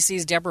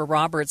ABC's Deborah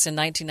Roberts in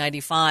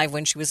 1995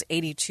 when she was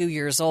 82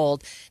 years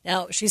old.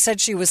 Now, she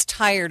said she was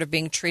tired of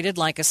being treated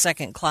like a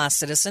second-class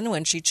citizen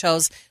when she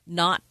chose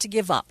not to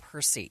give up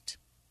her seat.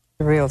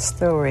 The real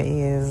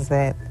story is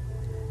that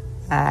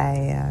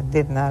I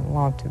did not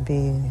want to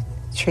be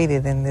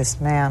treated in this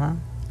manner.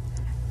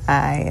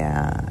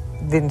 I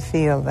didn't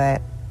feel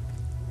that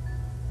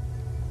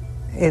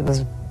it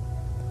was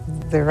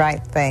the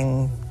right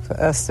thing for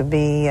us to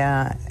be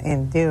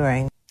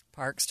enduring.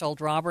 Parks told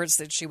Roberts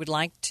that she would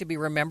like to be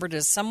remembered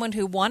as someone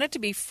who wanted to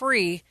be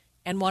free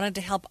and wanted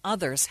to help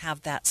others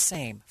have that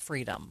same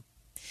freedom.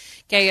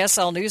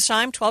 KSL News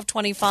Time,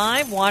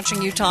 1225,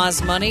 watching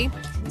Utah's money.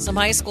 Some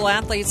high school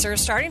athletes are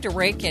starting to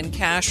rake in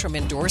cash from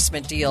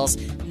endorsement deals.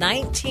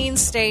 19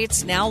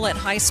 states now let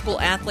high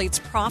school athletes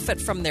profit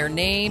from their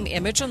name,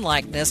 image, and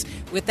likeness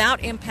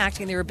without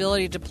impacting their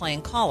ability to play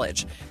in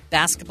college.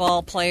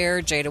 Basketball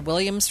player Jada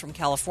Williams from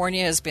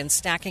California has been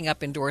stacking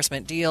up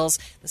endorsement deals.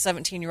 The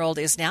 17-year-old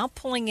is now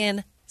pulling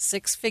in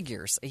six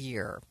figures a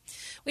year.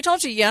 We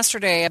told you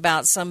yesterday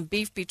about some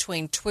beef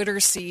between Twitter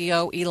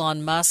CEO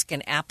Elon Musk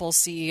and Apple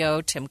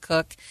CEO Tim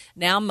Cook.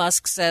 Now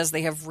Musk says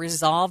they have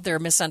resolved their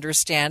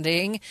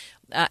misunderstanding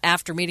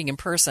after meeting in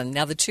person.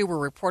 Now the two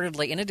were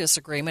reportedly in a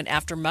disagreement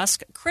after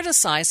Musk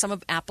criticized some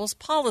of Apple's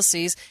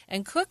policies,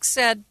 and Cook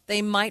said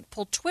they might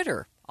pull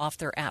Twitter off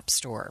their app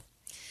store.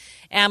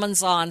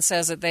 Amazon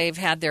says that they've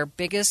had their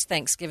biggest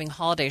Thanksgiving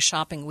holiday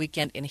shopping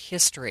weekend in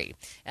history.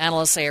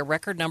 Analysts say a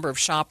record number of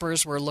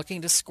shoppers were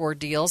looking to score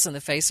deals in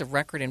the face of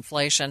record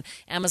inflation.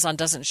 Amazon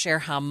doesn't share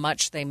how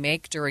much they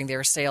make during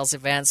their sales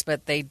events,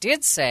 but they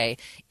did say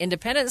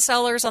independent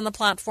sellers on the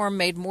platform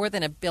made more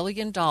than $1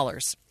 billion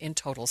in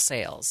total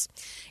sales.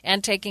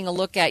 And taking a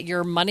look at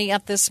your money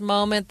at this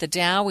moment, the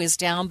Dow is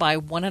down by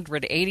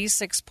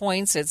 186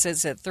 points. It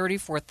sits at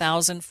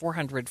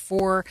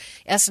 34,404.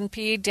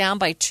 S&P down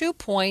by 2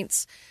 points.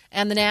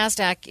 And the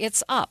NASDAQ,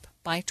 it's up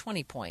by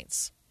 20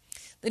 points.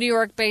 The New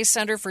York-based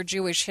Center for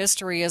Jewish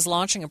History is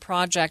launching a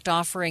project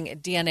offering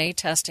DNA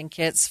testing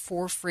kits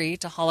for free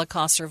to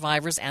Holocaust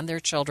survivors and their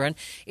children.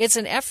 It's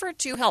an effort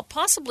to help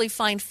possibly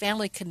find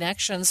family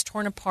connections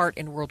torn apart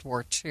in World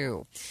War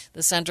II.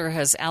 The center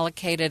has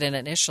allocated an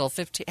initial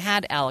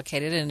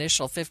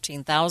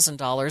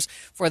 $15,000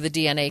 for the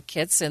DNA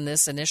kits in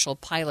this initial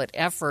pilot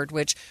effort,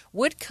 which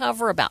would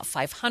cover about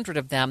 500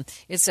 of them.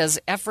 It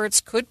says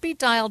efforts could be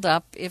dialed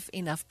up if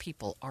enough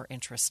people are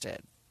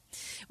interested.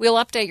 We'll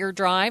update your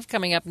drive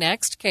coming up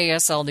next.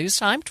 KSL News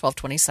Time,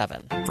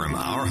 1227. From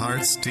our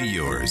hearts to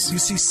yours. You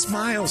see,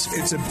 smiles,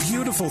 it's a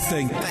beautiful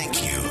thing.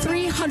 Thank you.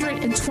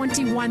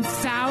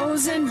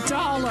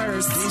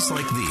 $321,000. Days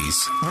like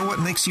these are what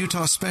makes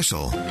Utah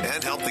special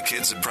and help the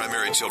kids at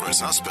Primary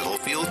Children's Hospital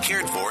feel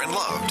cared for and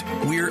loved.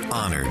 We're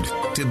honored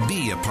to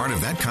be a part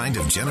of that kind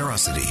of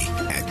generosity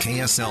at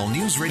KSL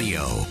News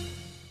Radio.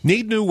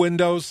 Need new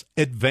windows?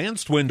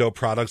 Advanced Window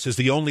Products is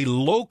the only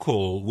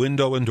local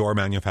window and door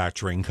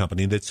manufacturing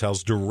company that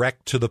sells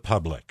direct to the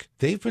public.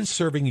 They've been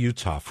serving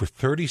Utah for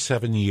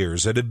 37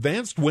 years. At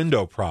Advanced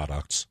Window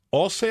Products,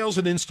 all sales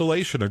and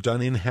installation are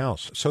done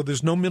in-house, so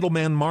there's no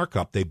middleman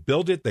markup. They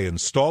build it, they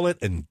install it,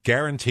 and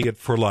guarantee it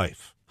for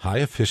life.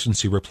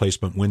 High-efficiency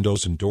replacement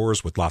windows and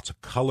doors with lots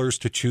of colors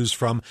to choose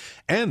from,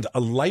 and a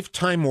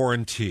lifetime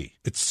warranty.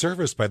 It's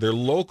serviced by their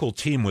local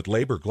team with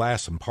labor,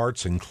 glass, and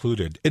parts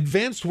included.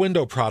 Advanced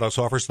Window Products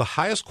offers the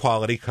highest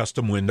quality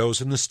custom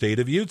windows in the state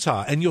of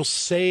Utah, and you'll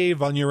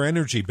save on your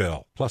energy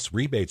bill. Plus,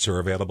 rebates are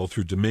available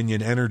through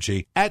Dominion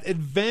Energy. At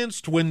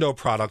Advanced Window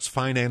Products,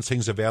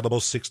 financing's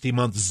available 60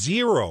 months,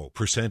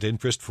 0%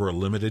 interest for a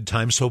limited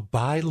time, so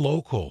buy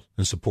local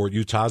and support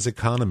Utah's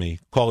economy.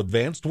 Call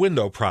Advanced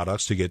Window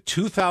Products to get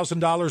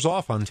 $2,000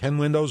 off on 10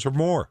 windows or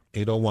more.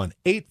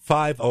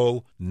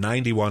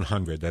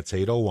 801-850-9100. That's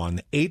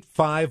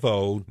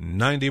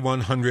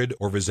 801-850-9100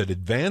 or visit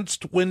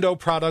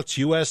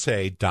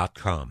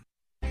AdvancedWindowProductsUSA.com.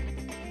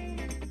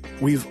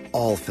 We've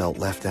all felt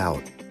left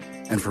out.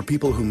 And for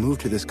people who move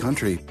to this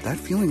country, that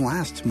feeling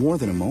lasts more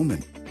than a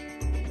moment.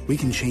 We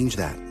can change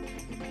that.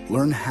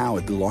 Learn how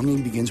at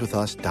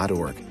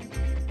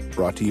belongingbeginswithus.org.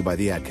 Brought to you by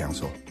the Ad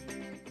Council.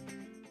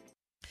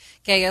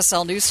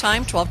 KSL News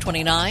Time,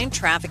 12:29.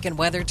 Traffic and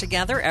weather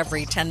together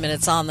every 10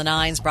 minutes on the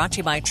nines. Brought to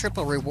you by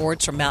Triple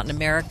Rewards from Mountain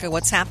America.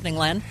 What's happening,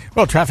 Len?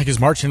 Well, traffic is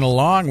marching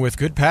along with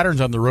good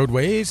patterns on the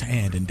roadways,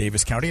 and in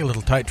Davis County, a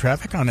little tight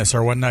traffic on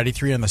SR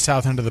 193 on the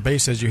south end of the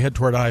base as you head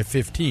toward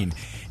I-15.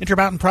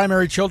 Intermountain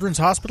Primary Children's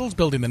Hospital is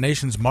building the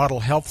nation's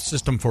model health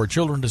system for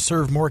children to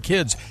serve more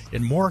kids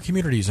in more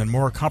communities and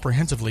more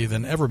comprehensively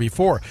than ever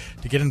before.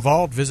 To get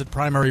involved, visit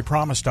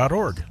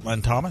primarypromise.org.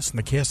 Len Thomas in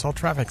the KSL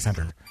Traffic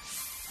Center.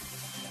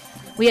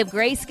 We have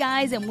gray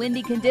skies and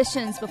windy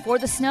conditions before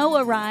the snow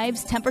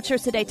arrives.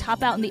 Temperatures today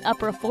top out in the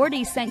upper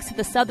 40s thanks to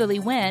the southerly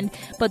wind,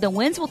 but the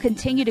winds will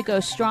continue to go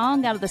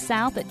strong out of the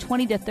south at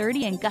 20 to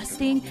 30 and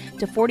gusting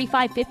to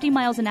 45, 50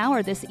 miles an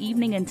hour this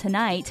evening and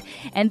tonight.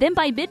 And then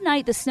by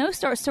midnight, the snow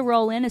starts to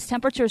roll in as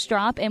temperatures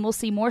drop, and we'll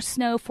see more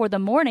snow for the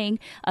morning,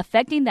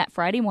 affecting that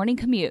Friday morning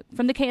commute.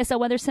 From the KSL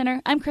Weather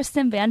Center, I'm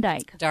Kristen Van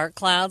Dyke. Dark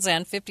clouds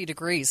and 50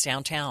 degrees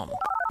downtown.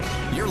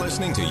 You're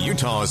listening to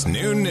Utah's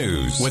Noon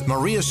News with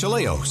Maria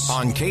Chaleos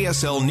on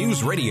KSL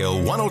News Radio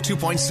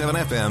 102.7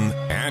 FM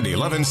and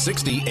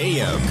 1160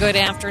 AM. Good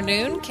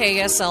afternoon.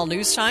 KSL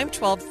News Time,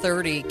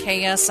 12:30.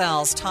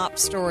 KSL's top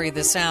story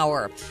this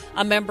hour.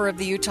 A member of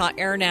the Utah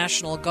Air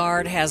National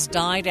Guard has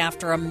died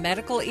after a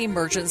medical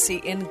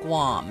emergency in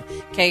Guam.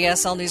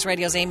 KSL News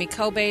Radio's Amy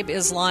Kobabe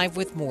is live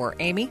with more.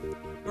 Amy?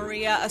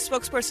 Maria, a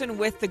spokesperson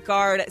with the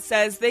Guard,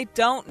 says they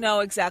don't know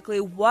exactly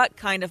what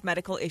kind of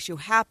medical issue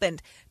happened.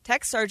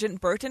 Tech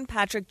Sergeant Burton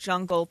Patrick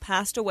Jungle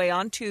passed away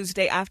on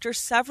Tuesday after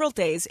several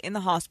days in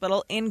the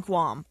hospital in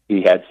Guam.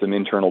 He had some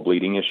internal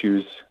bleeding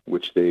issues,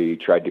 which they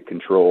tried to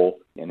control,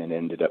 and it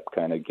ended up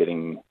kind of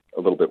getting a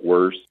little bit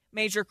worse.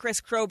 Major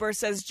Chris Krober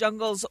says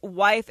Jungle's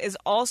wife is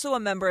also a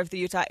member of the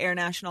Utah Air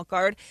National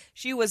Guard.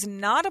 She was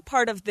not a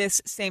part of this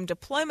same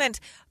deployment,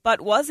 but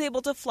was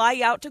able to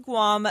fly out to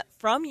Guam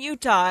from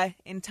Utah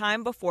in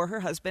time before her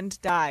husband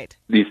died.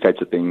 These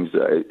types of things,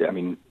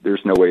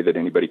 there's no way that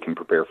anybody can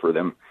prepare for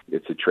them.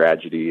 It's a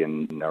tragedy,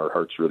 and our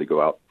hearts really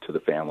go out to the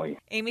family.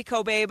 Amy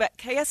Kobabe,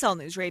 KSL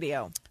News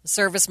Radio.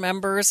 Service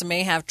members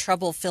may have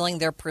trouble filling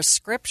their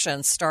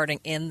prescriptions starting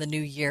in the new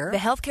year. The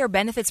healthcare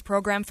benefits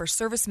program for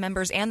service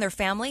members and their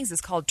families is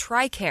called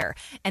TRICARE,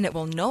 and it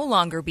will no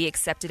longer be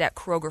accepted at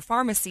Kroger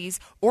pharmacies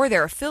or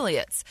their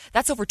affiliates.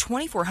 That's over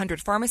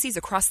 2,400 pharmacies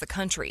across the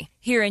country.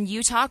 Here in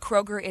Utah,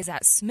 Kroger is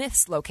at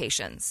Smith's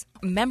locations.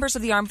 Members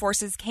of the armed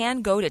forces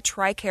can go to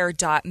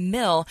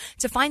tricare.mil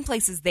to find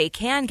places they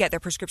can get their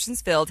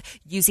prescriptions filled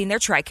using their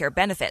TRICARE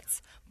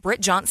benefits. Britt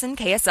Johnson,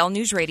 KSL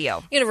News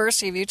Radio.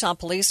 University of Utah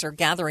police are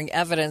gathering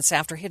evidence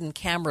after hidden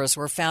cameras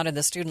were found in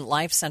the Student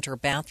Life Center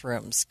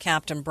bathrooms.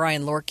 Captain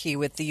Brian Lorkey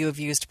with the U of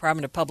U's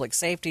Department of Public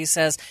Safety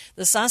says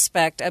the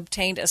suspect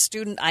obtained a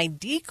student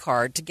ID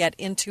card to get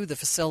into the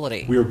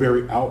facility. We are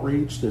very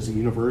outraged as a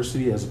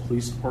university, as a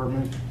police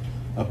department,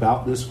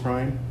 about this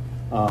crime.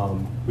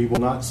 We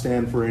will not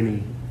stand for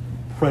any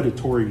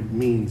predatory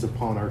means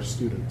upon our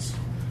students.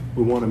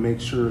 We want to make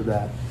sure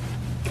that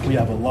we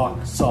have a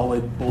lock,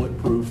 solid,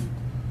 bulletproof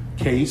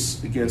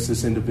case against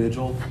this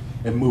individual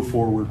and move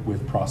forward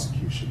with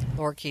prosecution.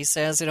 Lorkey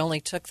says it only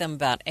took them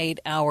about 8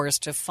 hours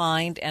to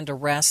find and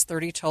arrest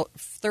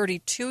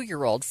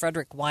 32-year-old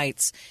Frederick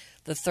Weitz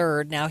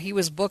III. Now, he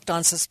was booked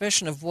on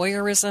suspicion of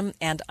voyeurism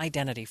and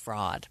identity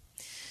fraud.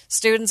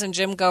 Students and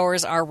gym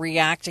goers are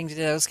reacting to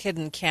those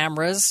hidden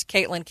cameras.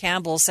 Caitlin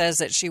Campbell says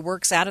that she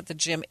works out at the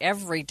gym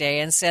every day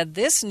and said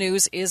this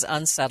news is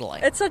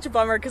unsettling. It's such a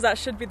bummer because that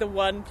should be the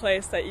one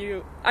place that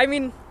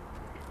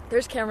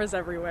there's cameras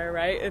everywhere,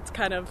 right? It's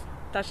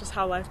that's just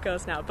how life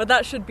goes now. But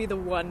that should be the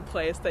one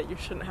place that you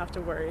shouldn't have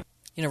to worry.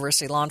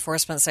 University law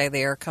enforcement say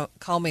they are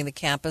combing the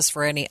campus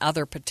for any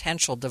other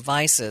potential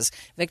devices.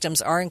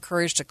 Victims are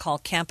encouraged to call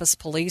campus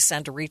police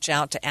and to reach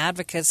out to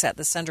advocates at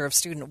the Center of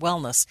Student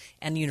Wellness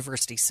and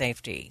University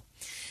Safety.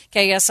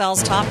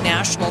 KSL's top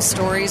national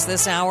stories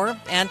this hour.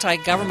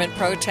 Anti-government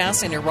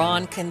protests in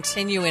Iran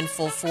continue in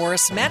full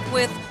force, met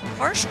with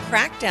harsh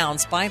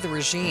crackdowns by the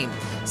regime.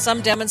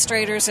 Some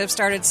demonstrators have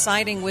started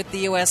siding with the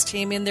U.S.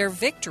 team in their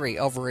victory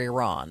over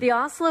Iran. The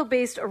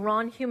Oslo-based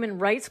Iran Human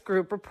Rights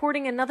Group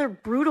reporting another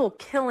brutal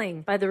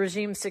killing by the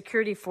regime's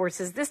security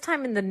forces, this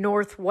time in the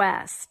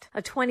northwest.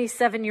 A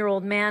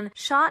 27-year-old man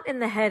shot in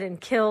the head and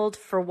killed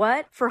for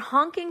what? For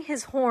honking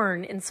his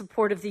horn in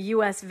support of the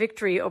U.S.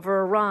 victory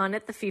over Iran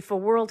at the FIFA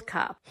World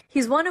Cup.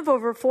 He's one of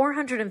over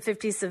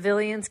 450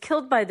 civilians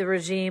killed by the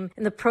regime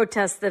in the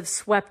protests that have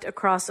swept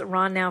across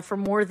Iran now for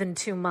more than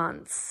 2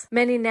 months.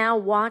 Many now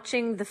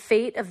watching the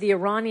fate of the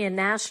Iranian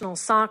national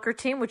soccer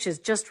team, which has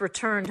just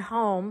returned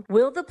home.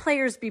 Will the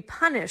players be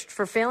punished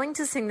for failing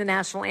to sing the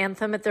national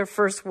anthem at their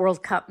first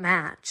World Cup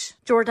match?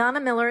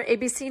 Jordana Miller,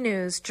 ABC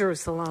News,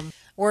 Jerusalem.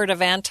 Word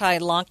of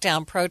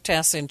anti-lockdown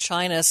protests in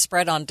China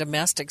spread on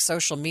domestic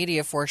social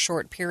media for a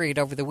short period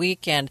over the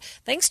weekend,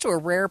 thanks to a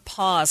rare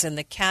pause in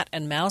the cat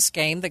and mouse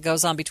game that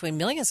goes on between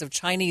millions of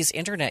Chinese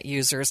internet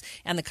users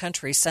and the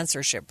country's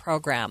censorship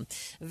program.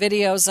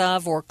 Videos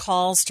of or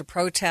calls to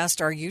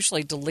protest are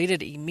usually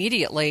deleted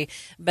immediately,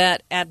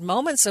 but at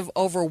moments of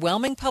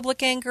overwhelming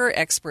public anger,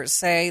 experts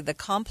say the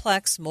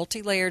complex,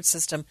 multi-layered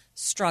system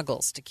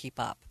struggles to keep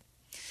up.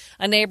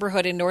 A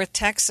neighborhood in North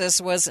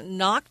Texas was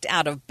knocked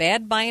out of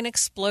bed by an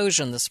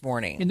explosion this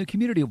morning. In the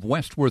community of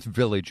Westworth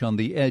Village on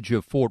the edge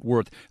of Fort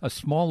Worth, a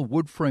small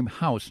wood frame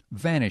house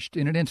vanished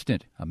in an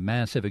instant. A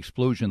massive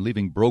explosion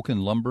leaving broken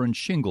lumber and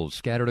shingles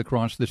scattered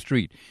across the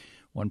street.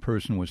 One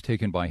person was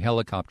taken by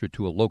helicopter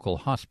to a local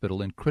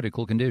hospital in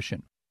critical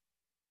condition.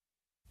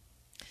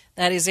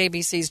 That is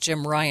ABC's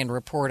Jim Ryan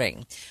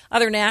reporting.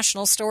 Other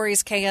national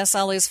stories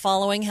KSL is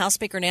following. House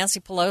Speaker Nancy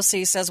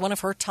Pelosi says one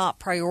of her top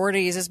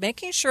priorities is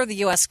making sure the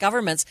U.S.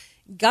 government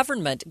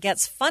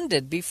gets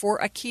funded before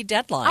a key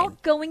deadline.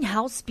 Outgoing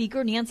House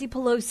Speaker Nancy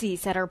Pelosi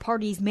said her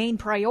party's main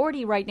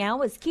priority right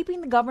now is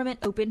keeping the government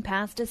open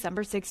past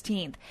December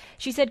 16th.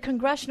 She said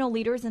congressional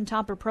leaders and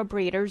top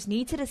appropriators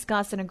need to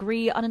discuss and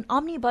agree on an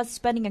omnibus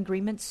spending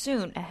agreement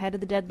soon ahead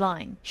of the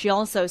deadline. She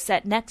also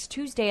set next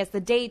Tuesday as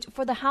the date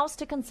for the House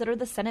to consider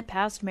the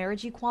Senate-passed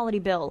marriage equality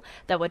bill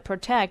that would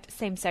protect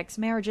same-sex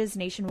marriages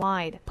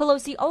nationwide.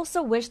 Pelosi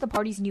also wished the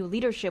party's new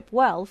leadership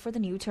well for the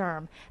new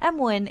term. Em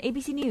Nguyen,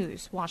 ABC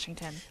News,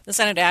 Washington. The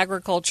Senate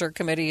Agriculture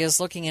Committee is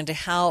looking into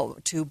how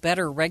to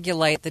better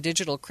regulate the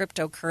digital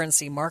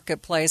cryptocurrency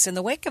marketplace in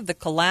the wake of the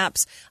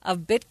collapse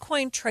of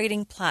Bitcoin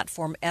trading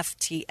platform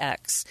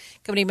FTX.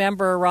 Committee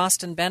member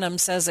Rostin Benham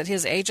says that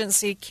his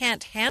agency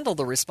can't handle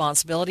the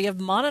responsibility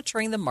of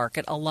monitoring the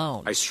market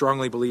alone. I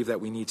strongly believe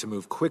that we need to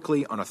move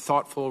quickly on a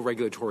thoughtful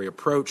regulatory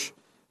approach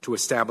to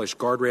establish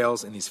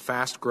guardrails in these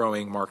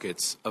fast-growing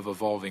markets of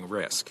evolving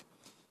risk,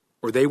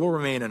 or they will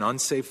remain an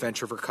unsafe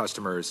venture for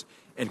customers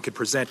and could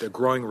present a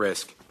growing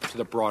risk to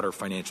the broader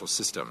financial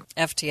system.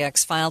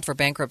 FTX filed for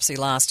bankruptcy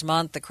last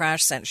month. The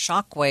crash sent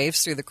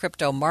shockwaves through the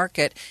crypto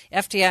market.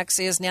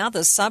 FTX is now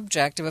the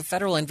subject of a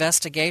federal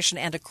investigation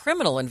and a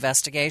criminal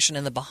investigation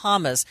in the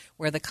Bahamas,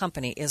 where the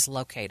company is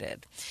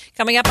located.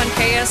 Coming up on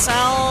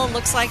KSL,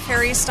 looks like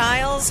Harry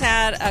Styles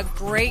had a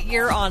great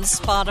year on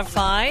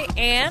Spotify,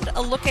 and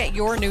a look at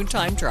your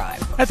noontime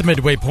drive. At the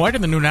midway point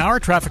in the noon hour,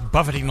 traffic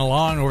buffeting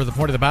along over the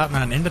Port of the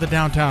Batman and into the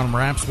downtown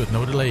ramps with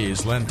no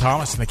delays. Len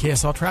Thomas in the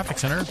KSL Traffic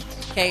Center.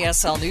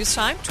 KSL News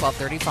Time,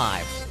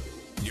 12:35.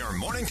 Your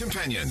morning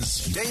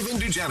companions, Dave and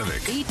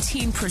Dujanovic.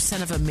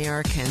 18% of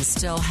Americans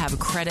still have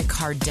credit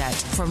card debt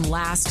from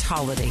last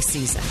holiday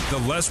season. The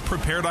less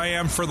prepared I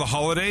am for the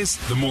holidays,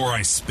 the more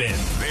I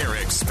spend. They're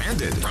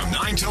expanded from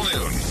 9 till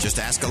noon. Just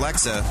ask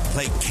Alexa,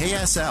 play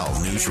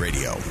KSL News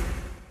Radio.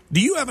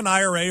 Do you have an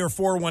IRA or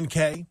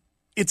 401k?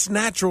 It's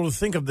natural to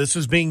think of this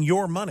as being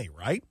your money,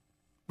 right?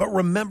 But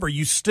remember,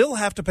 you still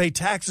have to pay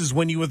taxes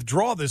when you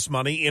withdraw this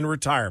money in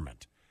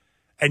retirement.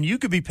 And you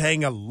could be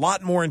paying a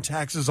lot more in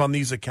taxes on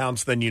these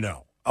accounts than you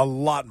know. A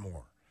lot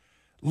more.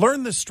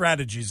 Learn the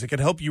strategies that can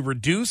help you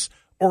reduce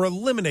or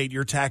eliminate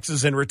your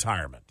taxes in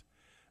retirement.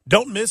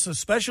 Don't miss a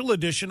special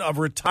edition of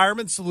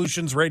Retirement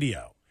Solutions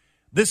Radio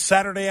this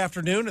Saturday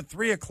afternoon at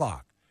 3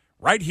 o'clock,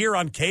 right here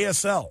on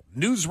KSL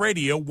News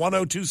Radio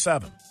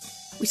 1027.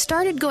 We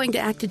started going to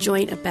Act a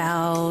Joint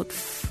about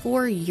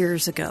 4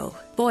 years ago.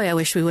 Boy, I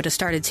wish we would have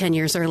started 10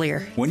 years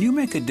earlier. When you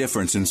make a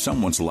difference in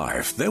someone's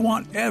life, they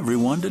want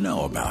everyone to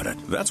know about it.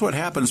 That's what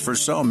happens for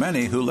so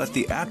many who let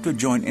the Act a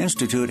Joint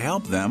Institute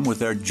help them with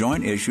their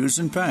joint issues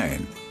and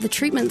pain. The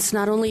treatments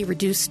not only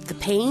reduced the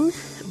pain,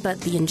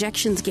 but the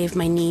injections gave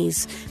my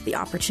knees the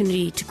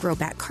opportunity to grow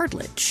back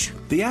cartilage.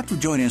 The Act a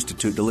Joint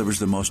Institute delivers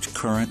the most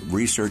current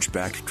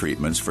research-backed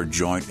treatments for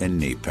joint and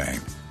knee pain.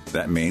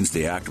 That means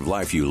the active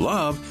life you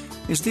love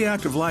is the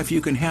active life you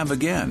can have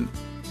again.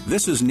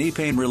 This is knee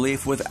pain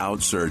relief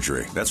without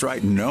surgery. That's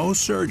right, no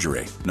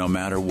surgery, no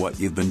matter what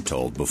you've been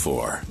told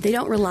before. They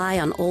don't rely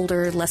on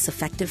older, less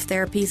effective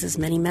therapies as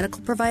many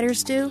medical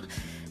providers do.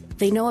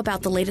 They know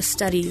about the latest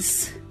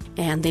studies,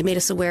 and they made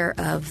us aware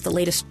of the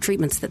latest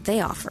treatments that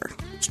they offer.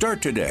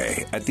 Start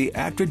today at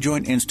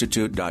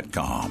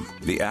theactivejointinstitute.com.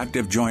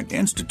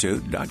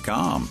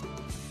 Theactivejointinstitute.com.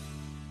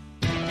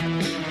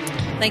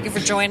 Thank you for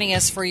joining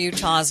us for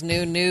Utah's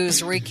Noon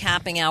News,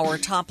 recapping our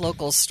top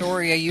local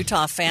story. A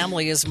Utah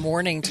family is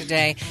mourning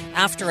today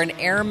after an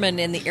airman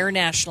in the Air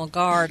National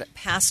Guard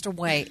passed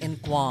away in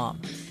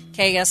Guam.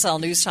 KSL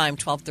News Time,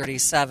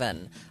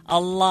 1237. A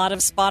lot of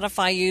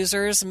Spotify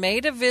users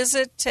made a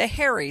visit to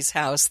Harry's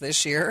house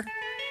this year.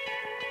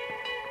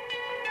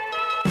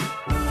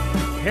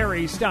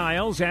 Harry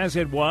Styles, As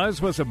It Was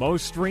the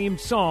most streamed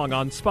song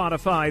on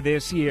Spotify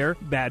this year.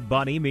 Bad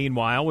Bunny,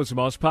 meanwhile, was the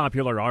most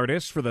popular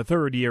artist for the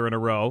third year in a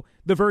row.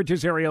 The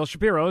Verge's Ariel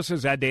Shapiro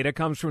says that data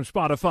comes from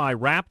Spotify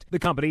Wrapped, the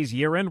company's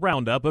year-end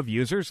roundup of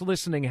users'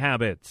 listening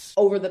habits.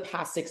 Over the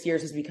past 6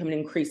 years, has become an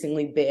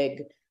increasingly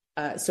big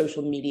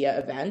social media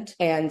event,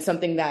 and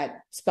something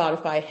that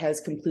Spotify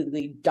has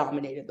completely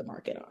dominated the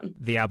market on.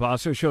 The app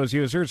also shows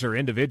users their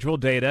individual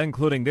data,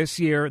 including this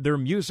year their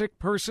music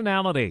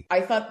personality.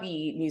 I thought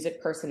the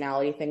music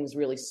personality thing was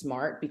really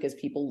smart because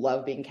people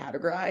love being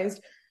categorized.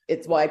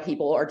 It's why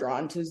people are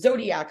drawn to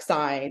zodiac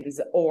signs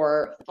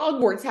or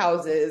Hogwarts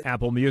houses.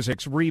 Apple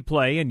Music's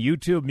Replay and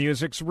YouTube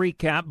Music's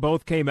Recap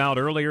both came out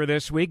earlier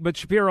this week, but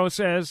Shapiro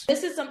says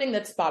this is something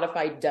that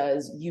Spotify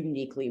does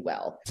uniquely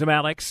well. Some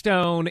Alex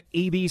Stone,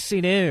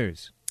 ABC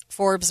News.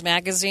 Forbes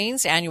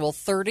magazine's annual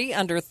 30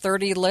 Under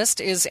 30 list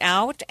is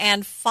out,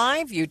 and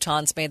 5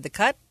 Utahns made the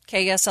cut.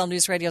 KSL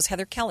News Radio's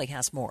Heather Kelly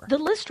has more. The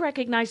list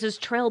recognizes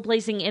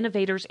trailblazing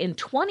innovators in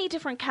 20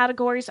 different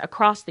categories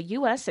across the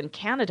U.S. and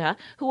Canada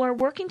who are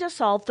working to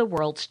solve the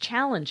world's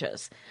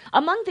challenges.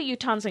 Among the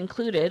Utahns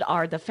included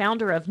are the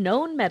founder of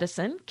Known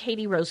Medicine,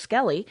 Katie Rose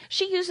Skelly.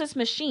 She uses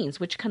machines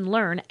which can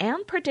learn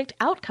and predict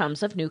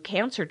outcomes of new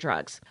cancer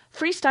drugs.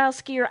 Freestyle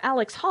skier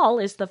Alex Hall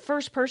is the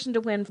first person to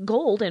win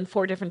gold in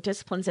 4 different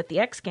disciplines at the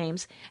X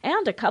Games,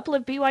 and a couple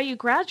of BYU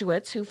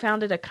graduates who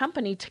founded a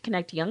company to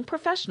connect young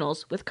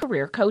professionals with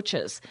career coaches.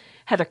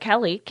 Heather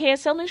Kelly,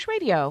 KSL News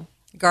Radio.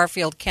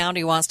 Garfield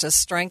County wants to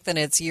strengthen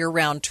its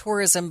year-round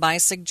tourism by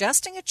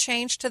suggesting a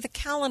change to the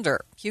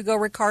calendar. Hugo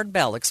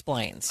Ricard-Bell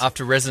explains.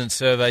 After resident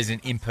surveys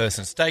and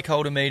in-person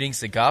stakeholder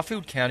meetings, the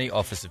Garfield County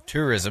Office of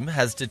Tourism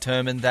has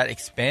determined that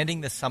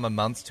expanding the summer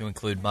months to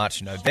include March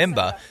and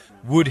November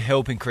would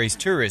help increase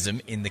tourism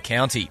in the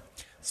county.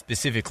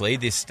 Specifically,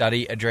 this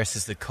study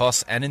addresses the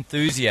costs and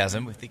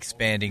enthusiasm with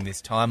expanding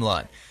this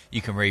timeline.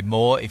 You can read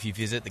more if you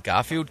visit the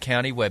Garfield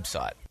County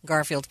website.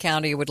 Garfield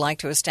County would like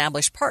to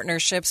establish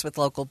partnerships with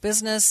local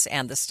business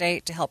and the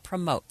state to help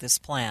promote this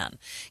plan.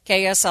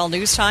 KSL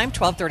News Time,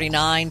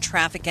 1239,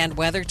 traffic and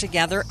weather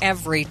together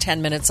every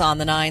 10 minutes on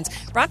the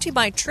 9s. Brought to you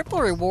by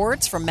Triple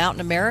Rewards from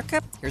Mountain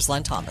America. Here's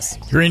Len Thomas.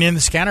 Hearing in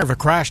the scanner of a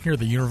crash near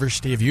the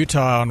University of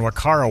Utah on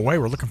Wakara Way.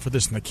 We're looking for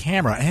this in the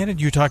camera. And in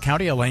Utah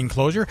County, a lane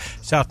closure,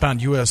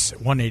 southbound US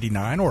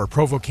 189 or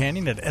Provo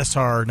Canyon at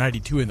SR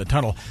 92 in the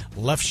tunnel.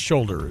 Left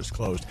shoulder is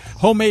closed.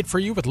 Homemade for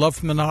you with love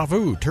from the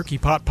Nauvoo. Turkey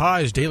pot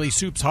pies, daily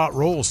soups, hot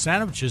rolls,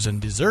 sandwiches,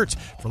 and desserts.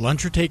 For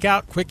lunch or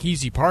takeout, quick,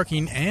 easy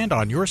parking, and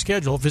on your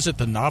schedule, visit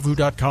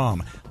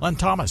thenauvoo.com. Len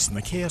Thomas in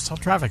the KSL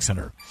Traffic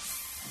Center.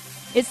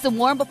 It's the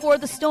warm before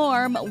the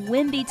storm.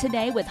 Windy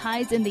today with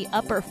highs in the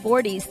upper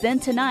 40s. Then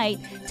tonight,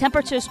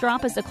 temperatures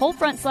drop as the cold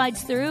front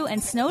slides through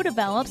and snow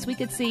develops. We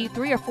could see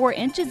 3 or 4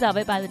 inches of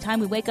it by the time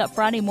we wake up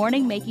Friday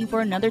morning, making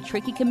for another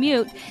tricky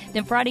commute.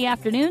 Then Friday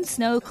afternoon,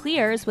 snow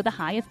clears with a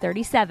high of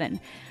 37.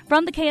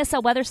 From the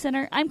KSL Weather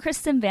Center, I'm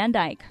Kristen Van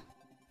Dyke.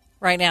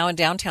 Right now in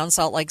downtown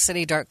Salt Lake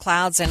City, dark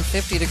clouds and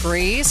 50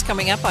 degrees.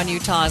 Coming up on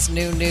Utah's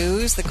new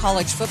news, the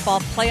college football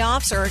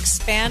playoffs are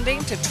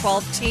expanding to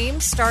 12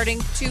 teams starting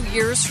 2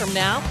 years from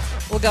now.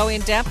 We'll go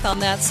in depth on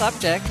that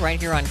subject right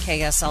here on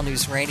KSL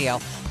News Radio.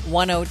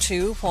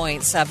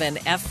 102.7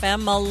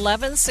 FM,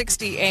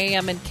 1160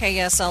 AM, and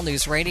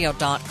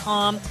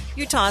KSLNewsRadio.com,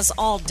 Utah's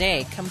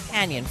all-day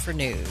companion for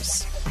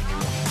news.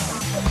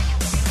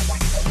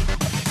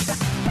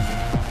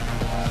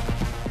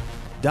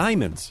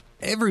 Diamonds.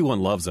 Everyone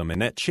loves them,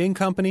 and at Shane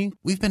Company,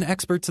 we've been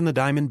experts in the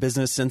diamond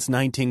business since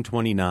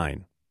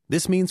 1929.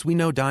 This means we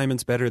know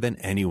diamonds better than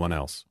anyone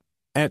else.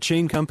 At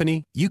Shane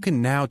Company, you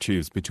can now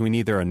choose between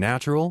either a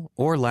natural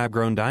or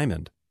lab-grown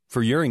diamond.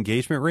 For your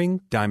engagement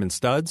ring, diamond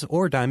studs,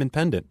 or diamond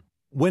pendant.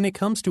 When it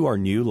comes to our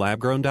new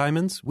lab-grown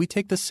diamonds, we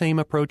take the same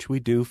approach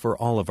we do for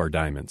all of our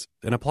diamonds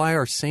and apply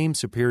our same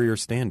superior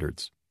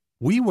standards.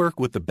 We work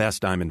with the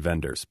best diamond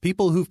vendors,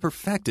 people who've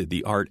perfected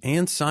the art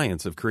and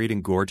science of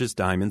creating gorgeous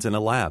diamonds in a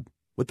lab,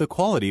 with the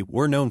quality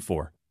we're known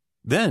for.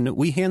 Then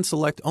we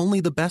hand-select only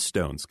the best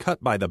stones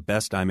cut by the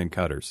best diamond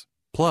cutters.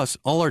 Plus,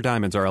 all our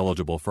diamonds are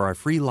eligible for our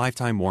free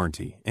lifetime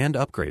warranty and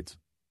upgrades.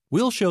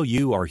 We'll show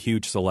you our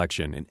huge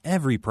selection in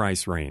every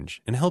price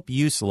range and help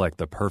you select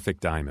the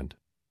perfect diamond.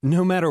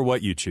 No matter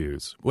what you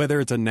choose, whether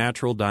it's a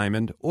natural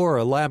diamond or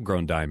a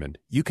lab-grown diamond,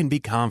 you can be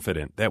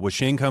confident that with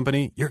Shane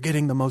Company, you're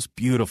getting the most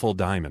beautiful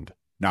diamond.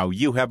 Now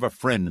you have a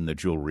friend in the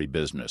jewelry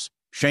business.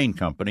 Shane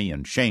Company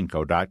and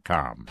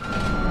ShaneCo.com.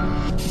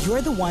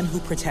 You're the one who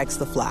protects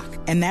the flock,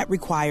 and that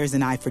requires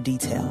an eye for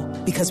detail.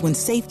 Because when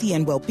safety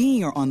and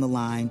well-being are on the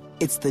line,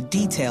 it's the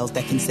details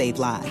that can save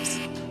lives.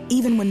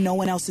 Even when no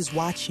one else is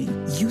watching,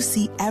 you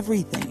see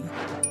everything.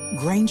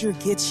 Grainger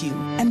gets you,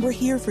 and we're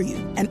here for you,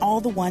 and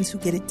all the ones who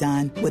get it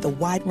done with a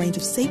wide range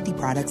of safety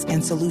products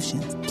and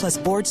solutions, plus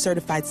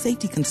board-certified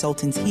safety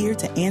consultants here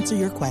to answer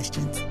your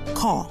questions.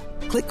 Call,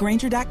 click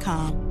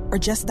Grainger.com, or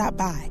just stop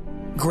by.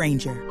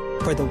 Grainger,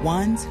 for the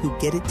ones who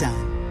get it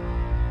done.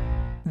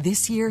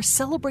 This year,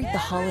 celebrate the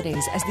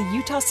holidays as the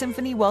Utah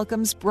Symphony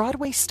welcomes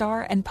Broadway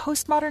star and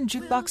postmodern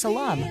jukebox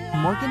alum,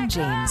 Morgan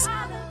James.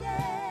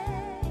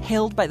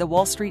 Hailed by the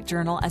Wall Street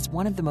Journal as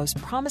one of the most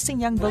promising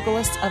young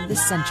vocalists of the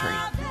century,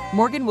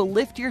 Morgan will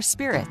lift your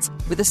spirits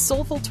with a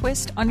soulful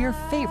twist on your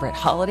favorite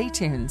holiday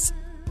tunes.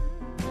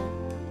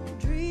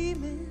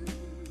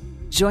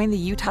 Join the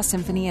Utah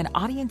Symphony and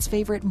audience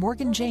favorite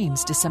Morgan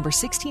James December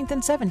 16th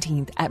and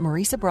 17th at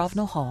Marisa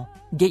Bravno Hall.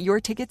 Get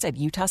your tickets at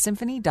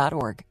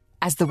utahsymphony.org.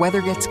 As the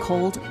weather gets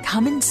cold,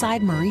 come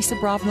inside Marisa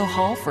Bravno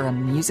Hall for a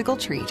musical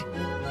treat.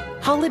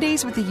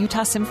 Holidays with the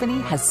Utah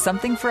Symphony has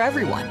something for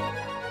everyone.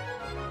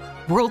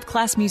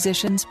 World-class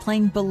musicians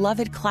playing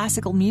beloved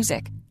classical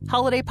music,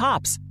 holiday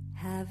pops,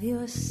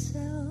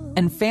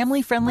 and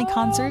family-friendly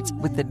concerts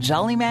with the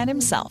Jolly Man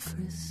himself.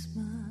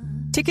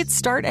 Tickets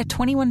start at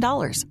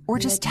 $21 or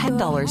just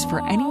 $10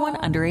 for anyone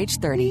under age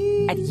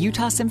 30 at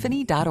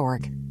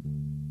utahsymphony.org.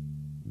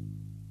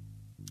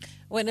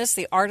 Witness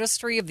the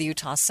artistry of the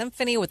Utah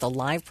Symphony with a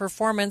live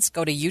performance.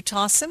 Go to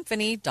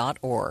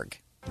utahsymphony.org.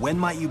 When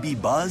might you be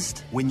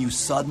buzzed? When you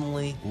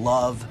suddenly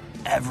love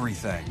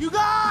everything. You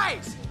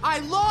guys! I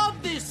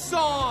love this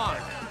song!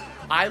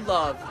 I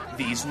love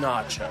these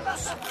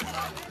nachos.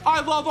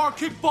 I love our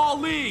kickball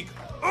league!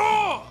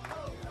 Ugh!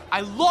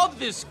 I love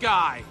this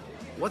guy!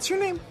 What's your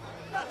name?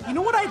 You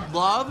know what I'd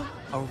love?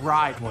 A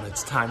ride when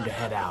it's time to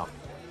head out.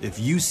 If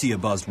you see a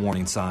buzzed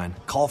warning sign,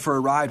 call for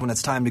a ride when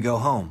it's time to go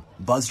home.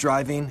 Buzz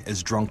driving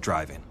is drunk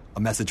driving. A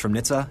message from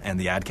NHTSA and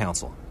the Ad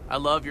Council. I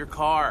love your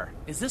car.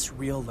 Is this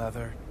real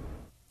leather?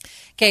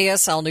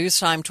 KSL News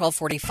Time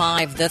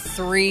 1245. The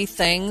three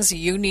things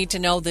you need to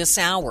know this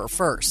hour.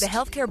 First, the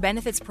healthcare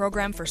benefits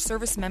program for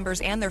service members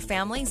and their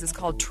families is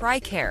called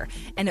TRICARE,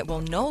 and it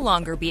will no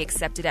longer be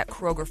accepted at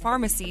Kroger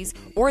pharmacies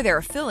or their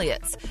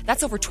affiliates.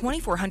 That's over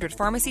 2,400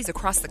 pharmacies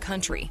across the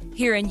country.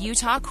 Here in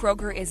Utah,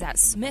 Kroger is at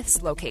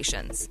Smith's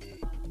locations.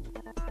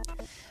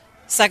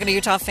 Second, a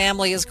Utah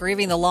family is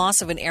grieving the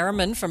loss of an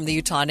airman from the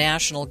Utah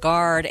National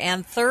Guard.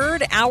 And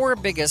third, our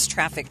biggest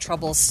traffic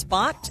trouble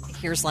spot.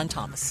 Here's Len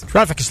Thomas.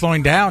 Traffic is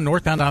slowing down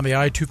northbound on the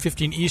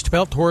I-215 East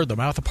Belt toward the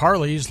mouth of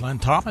Parley's. Len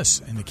Thomas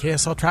in the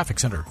KSL Traffic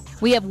Center.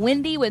 We have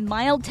windy with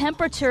mild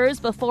temperatures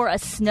before a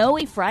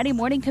snowy Friday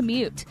morning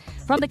commute.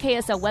 From the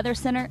KSL Weather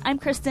Center, I'm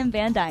Kristen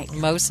Van Dyke.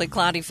 Mostly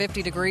cloudy,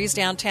 50 degrees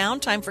downtown.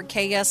 Time for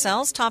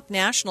KSL's top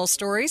national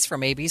stories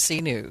from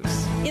ABC News.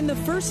 In the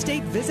first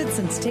state visit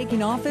since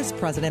taking office,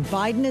 President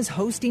Biden is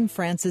hosting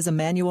France's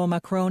Emmanuel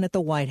Macron at the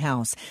White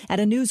House. At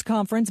a news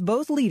conference,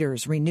 both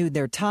leaders renewed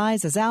their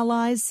ties as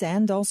allies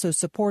and also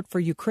support for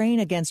Ukraine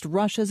against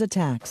Russia's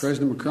attacks.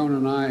 President Macron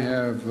and I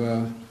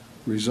have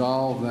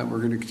resolved that we're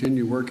going to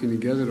continue working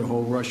together to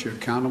hold Russia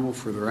accountable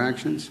for their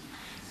actions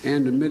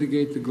and to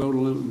mitigate the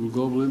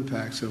global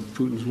impacts of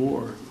Putin's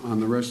war on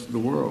the rest of the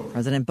world.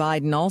 President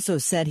Biden also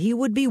said he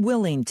would be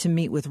willing to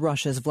meet with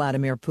Russia's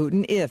Vladimir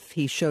Putin if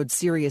he showed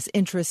serious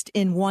interest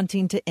in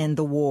wanting to end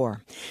the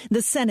war.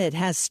 The Senate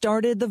has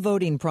started the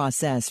voting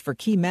process for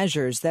key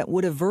measures that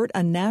would avert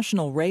a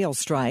national rail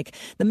strike.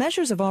 The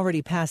measures have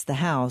already passed the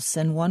House,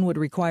 and one would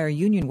require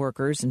union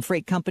workers and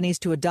freight companies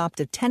to adopt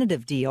a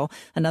tentative deal.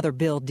 Another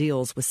bill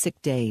deals with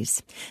sick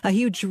days. A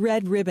huge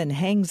red ribbon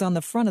hangs on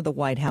the front of the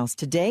White House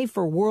today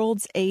for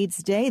World's AIDS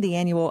Day. The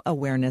annual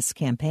awareness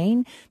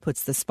campaign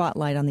puts the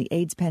spotlight on the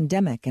AIDS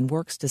pandemic and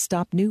works to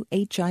stop new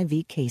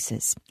HIV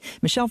cases.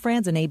 Michelle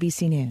Franzen,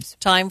 ABC News.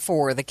 Time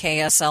for the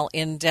KSL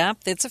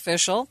In-Depth. It's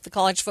official. The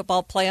college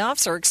football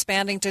playoffs are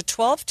expanding to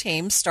 12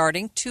 teams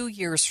starting 2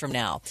 years from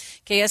now.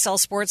 KSL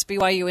Sports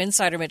BYU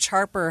insider Mitch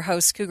Harper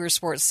hosts Cougar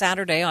Sports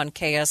Saturday on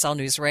KSL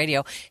News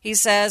Radio. He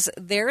says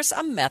there's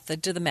a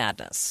method to the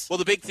madness. Well,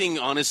 the big thing,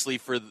 honestly,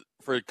 for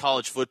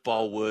college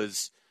football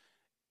was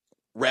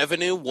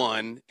revenue,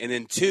 one, and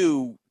then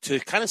two, to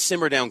kind of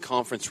simmer down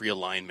conference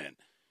realignment.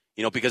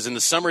 You know, because in the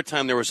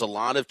summertime there was a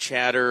lot of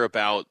chatter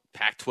about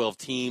Pac-12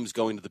 teams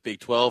going to the Big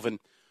 12, and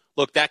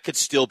look, that could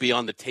still be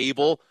on the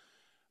table.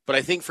 But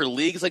I think for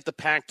leagues like the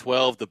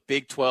Pac-12, the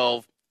Big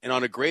 12, and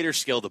on a greater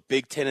scale, the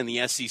Big 10 and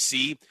the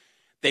SEC,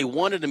 they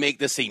wanted to make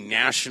this a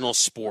national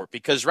sport.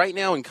 Because right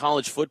now in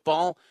college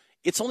football,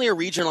 it's only a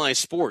regionalized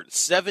sport.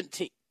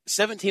 17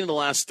 of the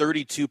last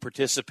 32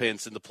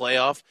 participants in the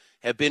playoff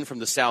have been from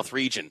the South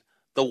region.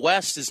 The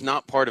West is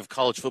not part of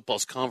college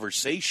football's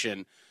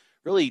conversation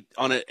really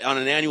on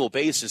an annual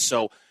basis.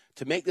 So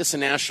to make this a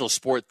national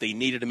sport, they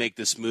needed to make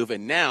this move.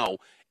 And now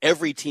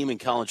every team in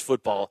college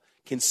football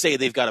can say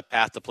they've got a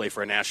path to play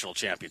for a national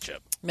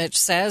championship. Mitch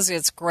says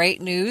it's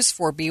great news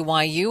for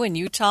BYU and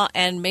Utah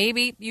and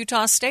maybe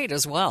Utah State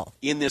as well.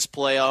 In this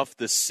playoff,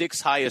 the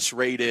 6 highest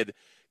rated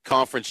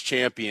conference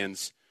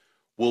champions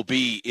will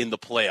be in the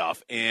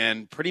playoff.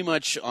 And pretty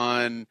much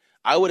on,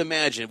 I would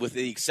imagine, with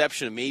the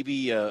exception of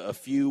maybe a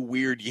few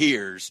weird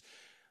years,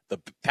 the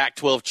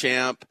Pac-12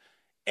 champ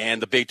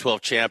and the Big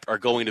 12 champ are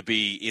going to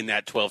be in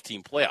that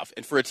 12-team playoff.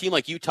 And for a team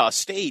like Utah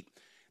State,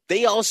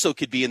 they also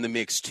could be in the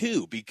mix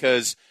too,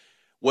 because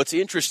what's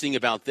interesting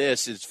about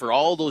this is for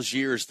all those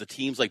years, the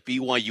teams like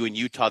BYU and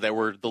Utah that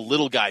were the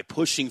little guy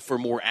pushing for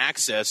more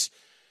access,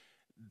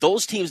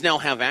 those teams now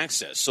have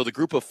access. So the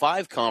group of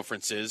 5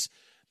 conferences,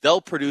 they'll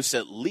produce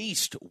at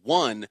least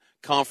one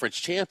conference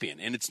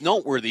champion. And it's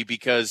noteworthy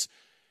because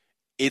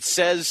it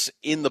says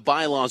in the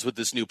bylaws with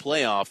this new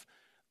playoff,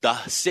 the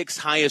 6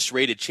 highest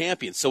rated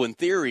champions. So in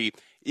theory,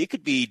 it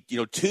could be,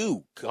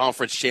 2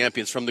 conference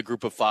champions from the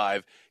group of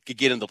 5 could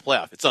get in the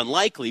playoff. It's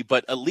unlikely,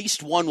 but at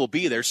least one will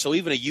be there. So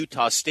even a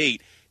Utah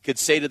State could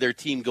say to their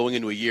team going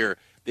into a year,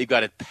 they've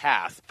got a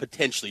path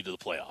potentially to the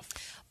playoff.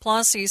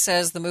 Plus, he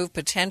says the move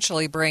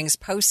potentially brings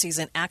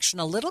postseason action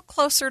a little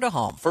closer to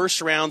home.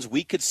 First rounds,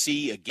 we could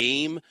see a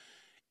game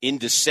in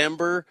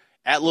December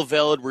at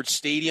LaVell Edwards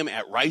Stadium,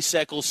 at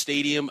Rice-Eccles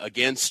Stadium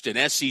against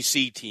an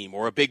SEC team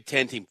or a Big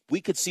Ten team.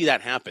 We could see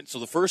that happen. So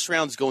the first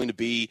round is going to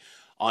be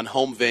on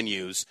home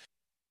venues.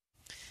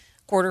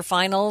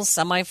 Quarterfinals,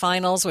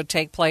 semifinals would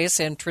take place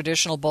in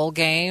traditional bowl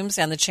games,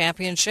 and the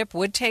championship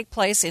would take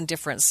place in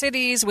different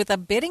cities with a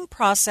bidding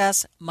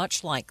process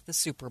much like the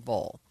Super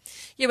Bowl.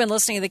 You've been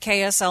listening to the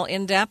KSL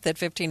In-Depth at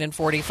 15 and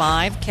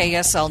 45,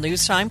 KSL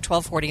News Time,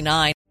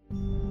 1249.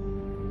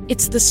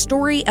 It's the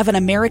story of an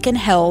American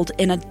held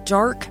in a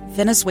dark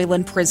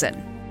Venezuelan prison.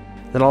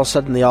 Then all of a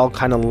sudden they all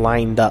kind of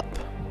lined up.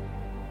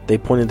 They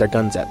pointed their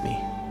guns at me.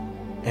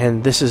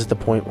 And this is the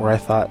point where I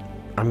thought,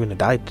 I'm going to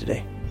die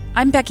today.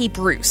 I'm Becky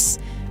Bruce.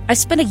 I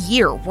spent a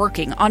year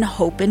working on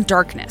Hope in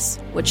Darkness,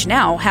 which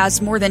now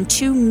has more than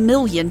 2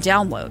 million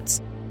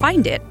downloads.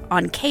 Find it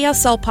on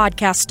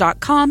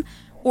kslpodcast.com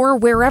or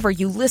wherever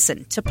you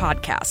listen to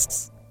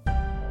podcasts.